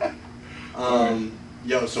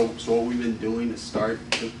 Yo, so what we've been doing to start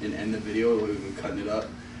and end the video, the way we've been cutting it up,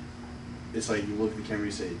 it's like you look at the camera and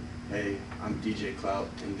you say, hey, I'm DJ Clout,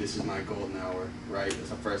 and this is my golden hour, right? That's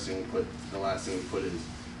the first thing we put. The last thing we put is,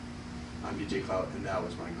 I'm DJ Clout, and that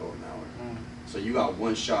was my golden hour. So you got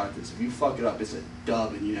one shot at this. If you fuck it up, it's a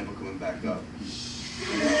dub, and you never coming back up.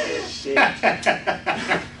 Shit.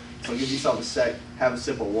 So give yourself a sec, have a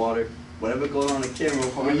sip of water, whatever goes on the camera.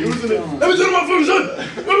 When you using it, Let me tell my fucking son!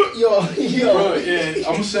 Yo. bro, yeah, I'm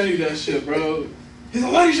gonna send you that shit, bro. He's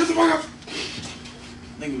like, lady, shut the fuck up.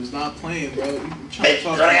 Nigga was not playing, bro. You trying to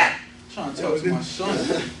talk to my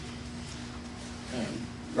son.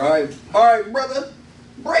 Damn. All right, brother,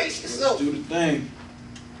 brace Let's yourself. do the thing.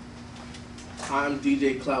 I'm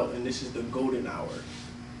DJ Clout, and this is the golden hour.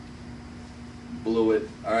 Blew it.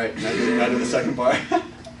 All right, now do the second part.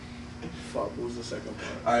 Fuck, what was the second part?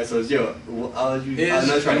 All right, so it's yo. I'll let you. Is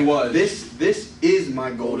I'll let you and was. This is my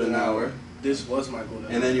golden hour, This was my golden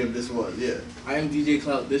hour. and then you have this was yeah. I am DJ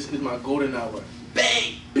Clout, this is my golden hour.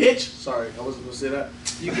 Bang. Bitch! Sorry, I wasn't gonna say that.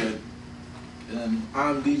 You good. And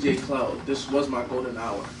I'm DJ Clout. This was my golden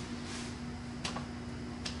hour.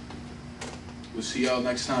 we'll see y'all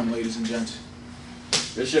next time, ladies and gents.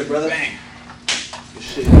 Good shit, brother. Bang. Good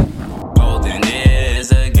shit. Golden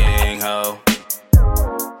is a gang hoe.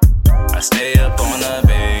 I stay up on the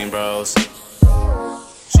bang, bros.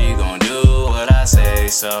 She gon' do what I say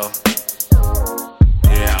so.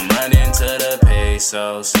 Yeah, I'm running to the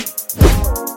pesos.